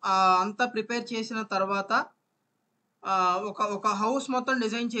మనం అంతా ప్రిపేర్ చేసిన తర్వాత ఒక హౌస్ మొత్తం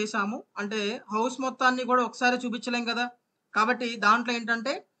డిజైన్ చేసాము అంటే హౌస్ మొత్తాన్ని కూడా ఒకసారి చూపించలేం కదా. కాబట్టి దాంట్లో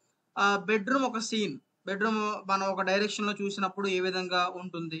ఏంటంటే బెడ్రూమ్ ఒక సీన్, బెడ్రూమ్ మనం ఒక డైరెక్షన్లో చూసినప్పుడు ఏ విధంగా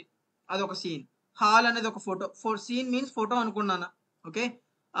ఉంటుంది అది ఒక సీన్. హాల్ అనేది ఒక ఫోటో, సీన్ మీన్స్ ఫోటో అనుకున్నాను. ఓకే,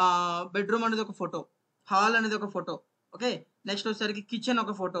 బెడ్రూమ్ అనేది ఒక ఫోటో, హాల్ అనేది ఒక ఫోటో. ఓకే, నెక్స్ట్ వచ్చేసరికి కిచెన్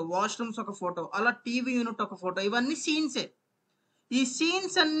ఒక ఫోటో, వాష్రూమ్స్ ఒక ఫోటో, అలా టీవీ యూనిట్ ఒక ఫోటో, ఇవన్నీ సీన్సే. ఈ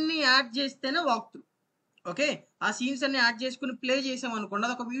సీన్స్ అన్ని యాడ్ చేస్తేనే వాక్ త్రూ. ఓకే, ఆ సీన్స్ అన్ని యాడ్ చేసుకుని ప్లే చేసాం అనుకోండి,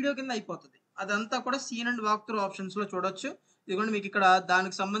 అది ఒక వీడియో కింద అయిపోతుంది. అదంతా కూడా సీన్ అండ్ వాక్ త్రూ ఆప్షన్స్లో చూడొచ్చు. ఇదిగోండి మీకు ఇక్కడ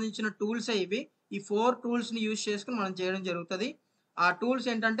దానికి సంబంధించిన టూల్సే ఇవి. ఈ 4 టూల్స్ని యూజ్ చేసుకుని మనం చేయడం జరుగుతుంది. ఆ టూల్స్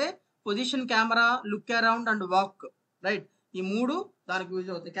ఏంటంటే position, camera, look around and walk, right? ఈ 3 దానికి యూజ్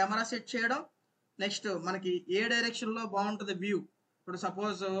అవుతాయి. కెమెరా సెట్ చేయడం, నెక్స్ట్ మనకి ఏ డైరెక్షన్లో బాగుంటుంది వ్యూ. ఇప్పుడు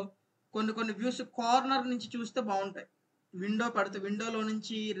సపోజ్ కొన్ని వ్యూస్ కార్నర్ నుంచి చూస్తే బాగుంటాయి, విండోలో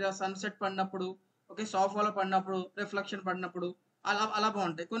నుంచి సన్సెట్ పడినప్పుడు, ఓకే, సోఫాలో పడినప్పుడు, రిఫ్లెక్షన్ పడినప్పుడు, అలా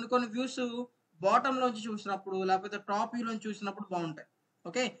బాగుంటాయి. కొన్ని వ్యూస్ బాటంలోంచి చూసినప్పుడు, లేకపోతే టాప్ వ్యూలోంచి చూసినప్పుడు బాగుంటాయి.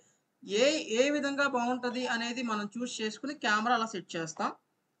 ఓకే, ఏ విధంగా బాగుంటుంది అనేది మనం చూస్ చేసుకుని కెమెరా అలా సెట్ చేస్తాం.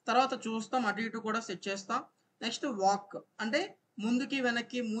 తర్వాత చూస్తాం, అటు ఇటు కూడా సెట్ చేస్తాం. నెక్స్ట్ వాక్ అంటే ముందుకి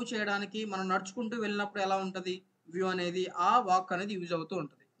వెనక్కి మూవ్ చేయడానికి, మనం నడుచుకుంటూ వెళ్ళినప్పుడు ఎలా ఉంటుంది వ్యూ అనేది, ఆ వాక్ అనేది యూజ్ అవుతూ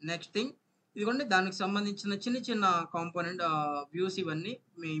ఉంటుంది. నెక్స్ట్ థింగ్, ఇదిగోండి దానికి సంబంధించిన చిన్న కాంపోనెంట్ వ్యూస్, ఇవన్నీ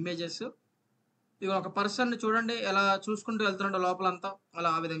మీ ఇమేజెస్. ఇక ఒక పర్సన్ చూడండి ఎలా చూసుకుంటూ వెళ్తున్నాడో లోపలంతా,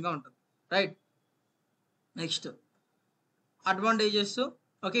 అలా ఆ విధంగా ఉంటుంది, right? Next advantages.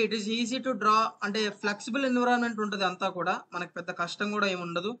 Okay, it is easy to draw, అంటే ఫ్లెక్సిబుల్ ఎన్విరాన్మెంట్ ఉంటుంది అంతా కూడా, మనకు పెద్ద కష్టం కూడా ఏమి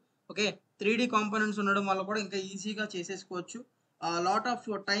ఉండదు. ఓకే, 3D కాంపోనెంట్స్ ఉండడం వల్ల కూడా ఇంకా ఈజీగా చేసేసుకోవచ్చు. లాట్ ఆఫ్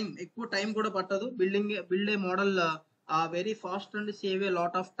టైం, ఎక్కువ టైం కూడా పట్టదు. Build a model very fast and save a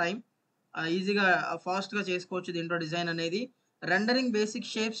lot of time. ఈజీగా ఫాస్ట్గా చేసుకోవచ్చు దీంట్లో డిజైన్ అనేది. Rendering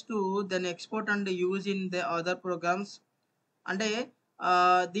basic shapes to then export and use in the other programs. అంటే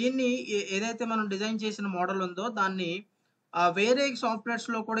దీన్ని ఏదైతే మనం డిజైన్ చేసిన మోడల్ ఉందో దాన్ని వేరే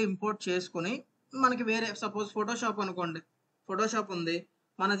సాఫ్ట్వేర్స్లో కూడా ఇంపోర్ట్ చేసుకుని, మనకి వేరే సపోజ్ ఫోటోషాప్ అనుకోండి, ఫోటోషాప్ ఉంది,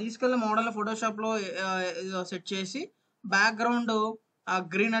 మనం తీసుకెళ్ళిన మోడల్ ఫోటోషాప్లో సెట్ చేసి బ్యాక్గ్రౌండ్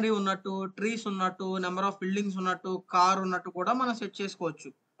గ్రీనరీ ఉన్నట్టు, ట్రీస్ ఉన్నట్టు, నెంబర్ ఆఫ్ బిల్డింగ్స్ ఉన్నట్టు, కార్ ఉన్నట్టు కూడా మనం సెట్ చేసుకోవచ్చు.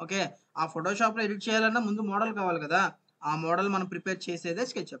 ఓకే, ఆ ఫోటోషాప్లో ఎడిట్ చేయాలన్నా ముందు మోడల్ కావాలి కదా, ఆ మోడల్ మనం ప్రిపేర్ చేసేదే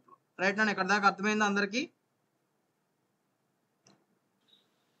స్కెచ్అప్లో. రైట్, నన్ను ఎక్కడ దాకా అర్థమైందా అందరికీ?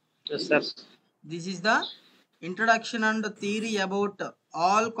 This is the introduction and theory about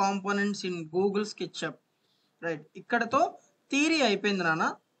all components in Google SketchUp. Right, ఇక్కడతో థియరీ అయిపోయింది నాన్న.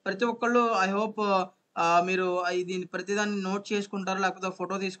 ప్రతి ఒక్కళ్ళు ఐ హోప్ మీరు దీన్ని ప్రతిదాన్ని నోట్ చేసుకుంటారు, లేకపోతే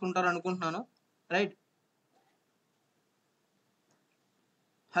ఫోటో తీసుకుంటారు అనుకుంటున్నాను, right?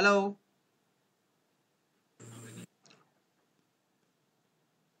 Hello,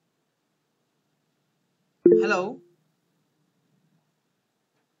 hello,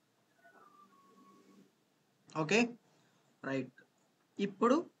 okay, right.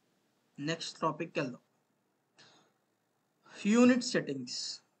 ఇప్పుడు నెక్స్ట్ టాపిక్కి వెళ్దాం, యూనిట్ సెట్టింగ్స్.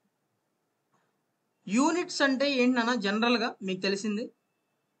 యూనిట్స్ అంటే ఏంటన్నా జనరల్గా మీకు తెలిసింది?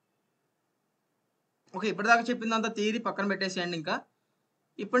 ఓకే, ఇప్పటిదాకా చెప్పిందంతా థియరీ పక్కన పెట్టేసేయండి. ఇంకా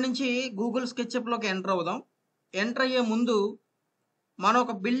ఇప్పటి నుంచి గూగుల్ స్కెచ్అప్లోకి ఎంటర్ అవుదాం. ఎంటర్ అయ్యే ముందు మనం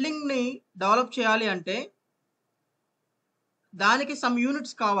ఒక బిల్డింగ్ని డెవలప్ చేయాలి అంటే దానికి సమ్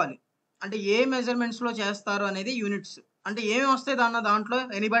యూనిట్స్ కావాలి. అంటే ఏ మెజర్మెంట్స్లో చేస్తారు అనేది యూనిట్స్. అంటే ఏమి వస్తాయి దాంట్లో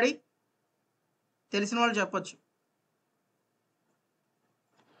ఎనీబడి తెలిసిన వాళ్ళు చెప్పొచ్చు.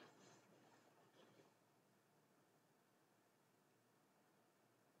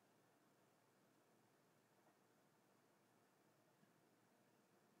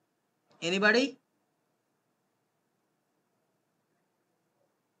 ఎనీబడి?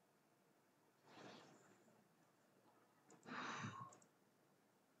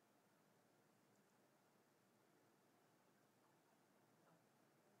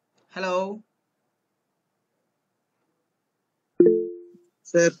 Hello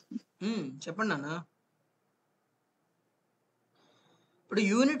sir. చెప్పండి అన్న. ఇప్పుడు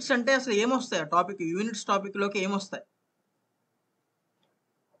యూనిట్స్ అంటే అసలు ఏమొస్తాయి? టాపిక్ యూనిట్స్ టాపిక్లోకి ఏమొస్తాయి?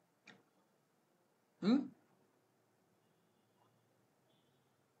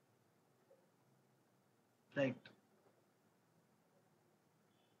 రైట్.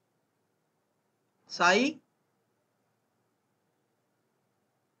 సాయి?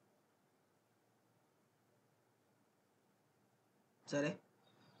 సరే,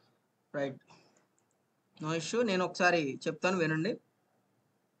 రైట్, నో ఇష్యూ. నేను ఒకసారి చెప్తాను, వినండి.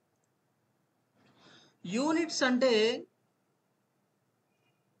 యూనిట్స్ అంటే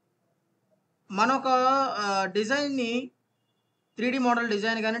మన ఒక డిజైన్ని 3D మోడల్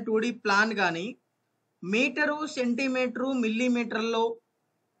డిజైన్ కానీ 2D ప్లాన్ కానీ మీటరు, సెంటీమీటరు, మిల్లీమీటర్లో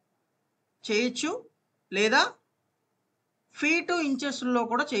చేయొచ్చు, లేదా ఫీటు, ఇంచెస్లో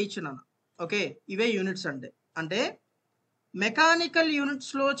కూడా చేయొచ్చు నాన్న. ఓకే, ఇవే యూనిట్స్ అంటే. అంటే మెకానికల్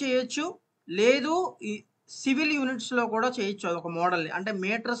యూనిట్స్లో చేయొచ్చు, లేదు సివిల్ యూనిట్స్లో కూడా చేయొచ్చు. అదొక మోడల్ని అంటే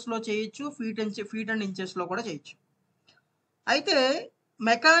మీటర్స్లో చేయొచ్చు, ఫీట్ అండ్ ఇంచెస్లో కూడా చేయొచ్చు. అయితే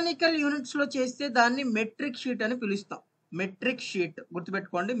మెకానికల్ యూనిట్స్లో చేస్తే దాన్ని మెట్రిక్ షీట్ అని పిలుస్తాం. మెట్రిక్ షీట్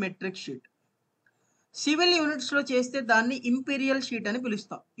గుర్తుపెట్టుకోండి, మెట్రిక్ షీట్. సివిల్ యూనిట్స్లో చేస్తే దాన్ని ఇంపీరియల్ షీట్ అని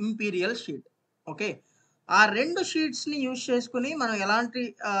పిలుస్తాం, ఇంపీరియల్ షీట్. ఓకే, ఆ రెండు షీట్స్ని యూజ్ చేసుకుని మనం ఎలాంటి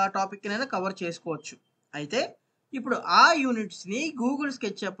టాపిక్నైనా కవర్ చేసుకోవచ్చు. అయితే ఇప్పుడు ఆ యూనిట్స్ని గూగుల్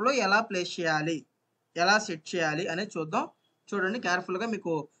స్కెచ్అప్లో ఎలా ప్లేస్ చేయాలి, ఎలా సెట్ చేయాలి అనేది చూద్దాం. చూడండి కేర్ఫుల్గా.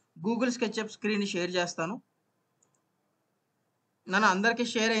 మీకు గూగుల్ స్కెచ్అప్ స్క్రీన్ షేర్ చేస్తాను. నన్ను అందరికీ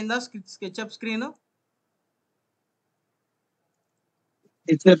షేర్ అయిందా స్కెచ్అప్ స్క్రీన్?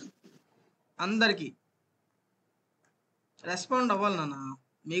 అందరికీ రెస్పాండ్ అవ్వాలి నాన్న,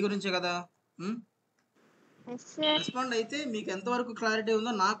 మీ గురించే కదా. రెస్పాండ్ అయితే మీకు ఎంతవరకు క్లారిటీ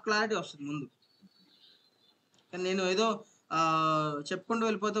ఉందో నాకు క్లారిటీ వస్తుంది ముందు. కానీ నేను ఏదో చెప్పుకుంటూ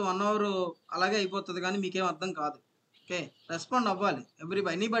వెళ్ళిపోతే 1 అవర్ అలాగే అయిపోతుంది, కానీ మీకేం అర్థం కాదు. ఓకే, రెస్పాండ్ అవ్వాలి.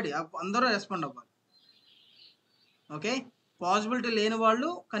 ఎనీబడి, అందరూ రెస్పాండ్ అవ్వాలి. ఓకే, పాసిబిలిటీ లేని వాళ్ళు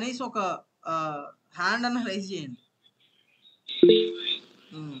కనీసం ఒక హ్యాండ్ అన్న రైజ్ చేయండి.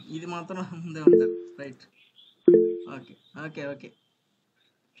 ఇది మాత్రం ముందే ఉంటారు. Right, okay okay okay,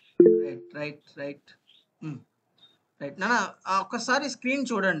 right right right right. నాన్న ఒక్కసారి స్క్రీన్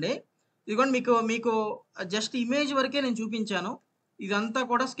చూడండి. ఇదిగోండి, మీకు మీకు జస్ట్ ఇమేజ్ వరకే నేను చూపించాను. ఇదంతా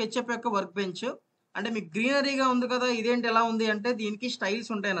కూడా స్కెచ్అప్ యొక్క వర్క్ బెంచ్. అంటే మీకు గ్రీనరీగా ఉంది కదా, ఇదేంటి ఎలా ఉంది అంటే దీనికి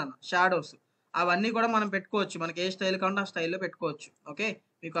స్టైల్స్ ఉంటాయి నాన్న, షాడోస్. అవన్నీ కూడా మనం పెట్టుకోవచ్చు, మనకి ఏ స్టైల్ కావాలంటే ఆ స్టైల్లో పెట్టుకోవచ్చు. ఓకే,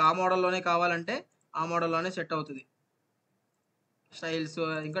 మీకు ఆ మోడల్లోనే కావాలంటే ఆ మోడల్లోనే సెట్ అవుతుంది. స్టైల్స్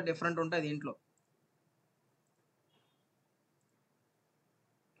ఇంకా డిఫరెంట్ ఉంటాయి దీంట్లో.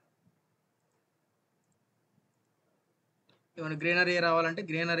 ఇవన్నీ గ్రీనరీ రావాలంటే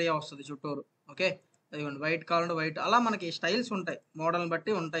గ్రీనరీ వస్తుంది చుట్టూరు. ఓకే, ఇదిగోండి వైట్ కావాలంటే వైట్, అలా మనకి స్టైల్స్ ఉంటాయి, మోడల్ని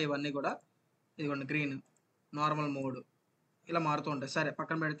బట్టి ఉంటాయి ఇవన్నీ కూడా. ఇదిగోండి గ్రీన్, నార్మల్ మోడ్, ఇలా మారుతూ ఉంటాయి. సరే,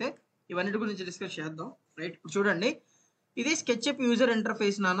 పక్కన పెడితే ఇవన్నిటి గురించి డిస్కస్ చేద్దాం. రైట్, ఇప్పుడు చూడండి, ఇది స్కెచ్అప్ యూజర్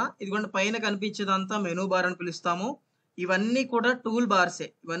ఇంటర్ఫేస్ నాన్న. ఇదిగోండి పైన కనిపించేదంతా మెనూ బార్ అని పిలుస్తాము. ఇవన్నీ కూడా టూల్ బార్సే,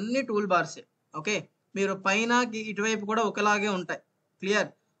 ఇవన్నీ టూల్ బార్సే. ఓకే, మీరు పైన ఇటువైపు కూడా ఒకలాగే ఉంటాయి.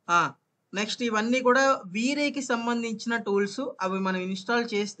 క్లియర్? నెక్స్ట్ ఇవన్నీ కూడా వీరేకి సంబంధించిన టూల్స్, అవి మనం ఇన్స్టాల్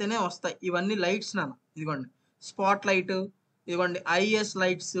చేస్తేనే వస్తాయి. ఇవన్నీ లైట్స్ నాన్న. ఇదిగోండి స్పాట్ లైట్, ఇదిగోండి is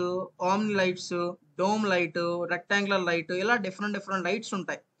lights, omni lights, dome light, rectangular light, ఇలా డిఫరెంట్ డిఫరెంట్ లైట్స్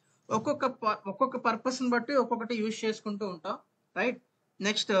ఉంటాయి. ఒక్కొక్క పర్పస్ని బట్టి ఒక్కొక్కటి యూజ్ చేసుకుంటూ ఉంటాం. రైట్,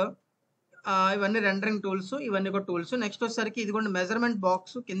 నెక్స్ట్ ఇవన్నీ రెండరింగ్ టూల్స్, ఇవన్నీ కూడా టూల్స్. నెక్స్ట్ వచ్చేసరికి ఇదిగోండి మెజర్మెంట్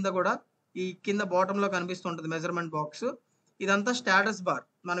బాక్స్, కింద కూడా ఈ కింద బాటంలో కనిపిస్తుంటుంది మెజర్మెంట్ బాక్స్. ఇదంతా స్టేటస్ బార్.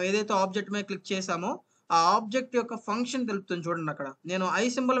 మనం ఏదైతే ఆబ్జెక్ట్ మీద క్లిక్ చేసామో ఆ ఆబ్జెక్ట్ యొక్క ఫంక్షన్ తెలుపుతుంది. చూడండి అక్కడ నేను ఐ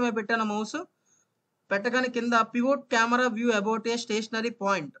సింబల్ మీద పెట్టాను మౌస్, పెట్టగానే కింద pivot camera view about a stationary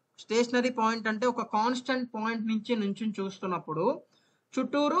point, stationary point అంటే ఒక కాన్స్టెంట్ పాయింట్ నుంచి నుంచుని చూస్తున్నప్పుడు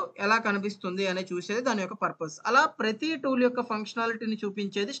చుట్టూరు ఎలా కనిపిస్తుంది అని చూసేది దాని యొక్క పర్పస్. అలా ప్రతి టూల్ యొక్క ఫంక్షనాలిటీని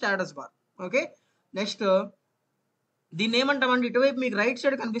చూపించేది స్టేటస్ బార్. ఓకే, నెక్స్ట్ దీన్ని ఏమంటామంటే ఇటువైపు మీకు రైట్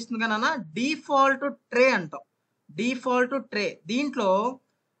సైడ్ కనిపిస్తుంది కానీ అన్న డిఫాల్ట్ ట్రే అంటాం. డిఫాల్ట్ ట్రే దీంట్లో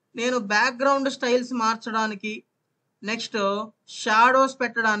నేను బ్యాక్గ్రౌండ్ స్టైల్స్ మార్చడానికి, నెక్స్ట్ షాడోస్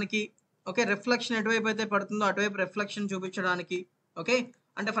పెట్టడానికి, ఓకే, రిఫ్లెక్షన్ ఎటువైపు అయితే పడుతుందో అటువైపు రిఫ్లెక్షన్ చూపించడానికి. ఓకే,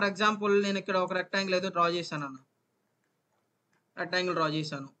 అంటే ఫర్ ఎగ్జాంపుల్ నేను ఇక్కడ ఒక రెక్టాంగిల్ ఏదో డ్రా చేశాను అన్న, రెక్టాంగిల్ డ్రా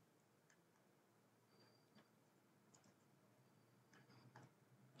చేశాను.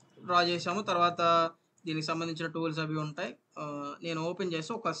 తర్వాత దీనికి సంబంధించిన టూల్స్ అవి ఉంటాయి. నేను ఓపెన్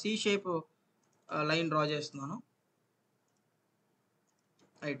చేసి ఒక సి షేప్ లైన్ డ్రా చేస్తున్నాను.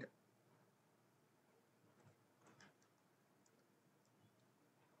 రైట్,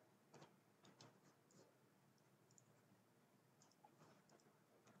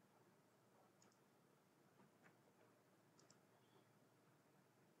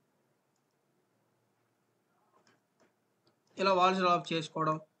 ఇలా వాల్స్ డ్రా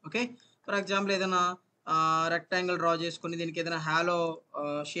చేసుకోవడం. ఓకే, ఫర్ ఎగ్జాంపుల్ ఏదైనా రెక్టాంగిల్ డ్రా చేసుకుని దీనికి ఏదైనా హ్యాలో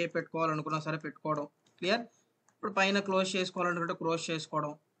షేప్ పెట్టుకోవాలనుకున్నా సరే పెట్టుకోవడం. క్లియర్. ఇప్పుడు పైన క్లోజ్ చేసుకోవాలనుకుంటే క్లోజ్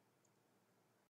చేసుకోవడం.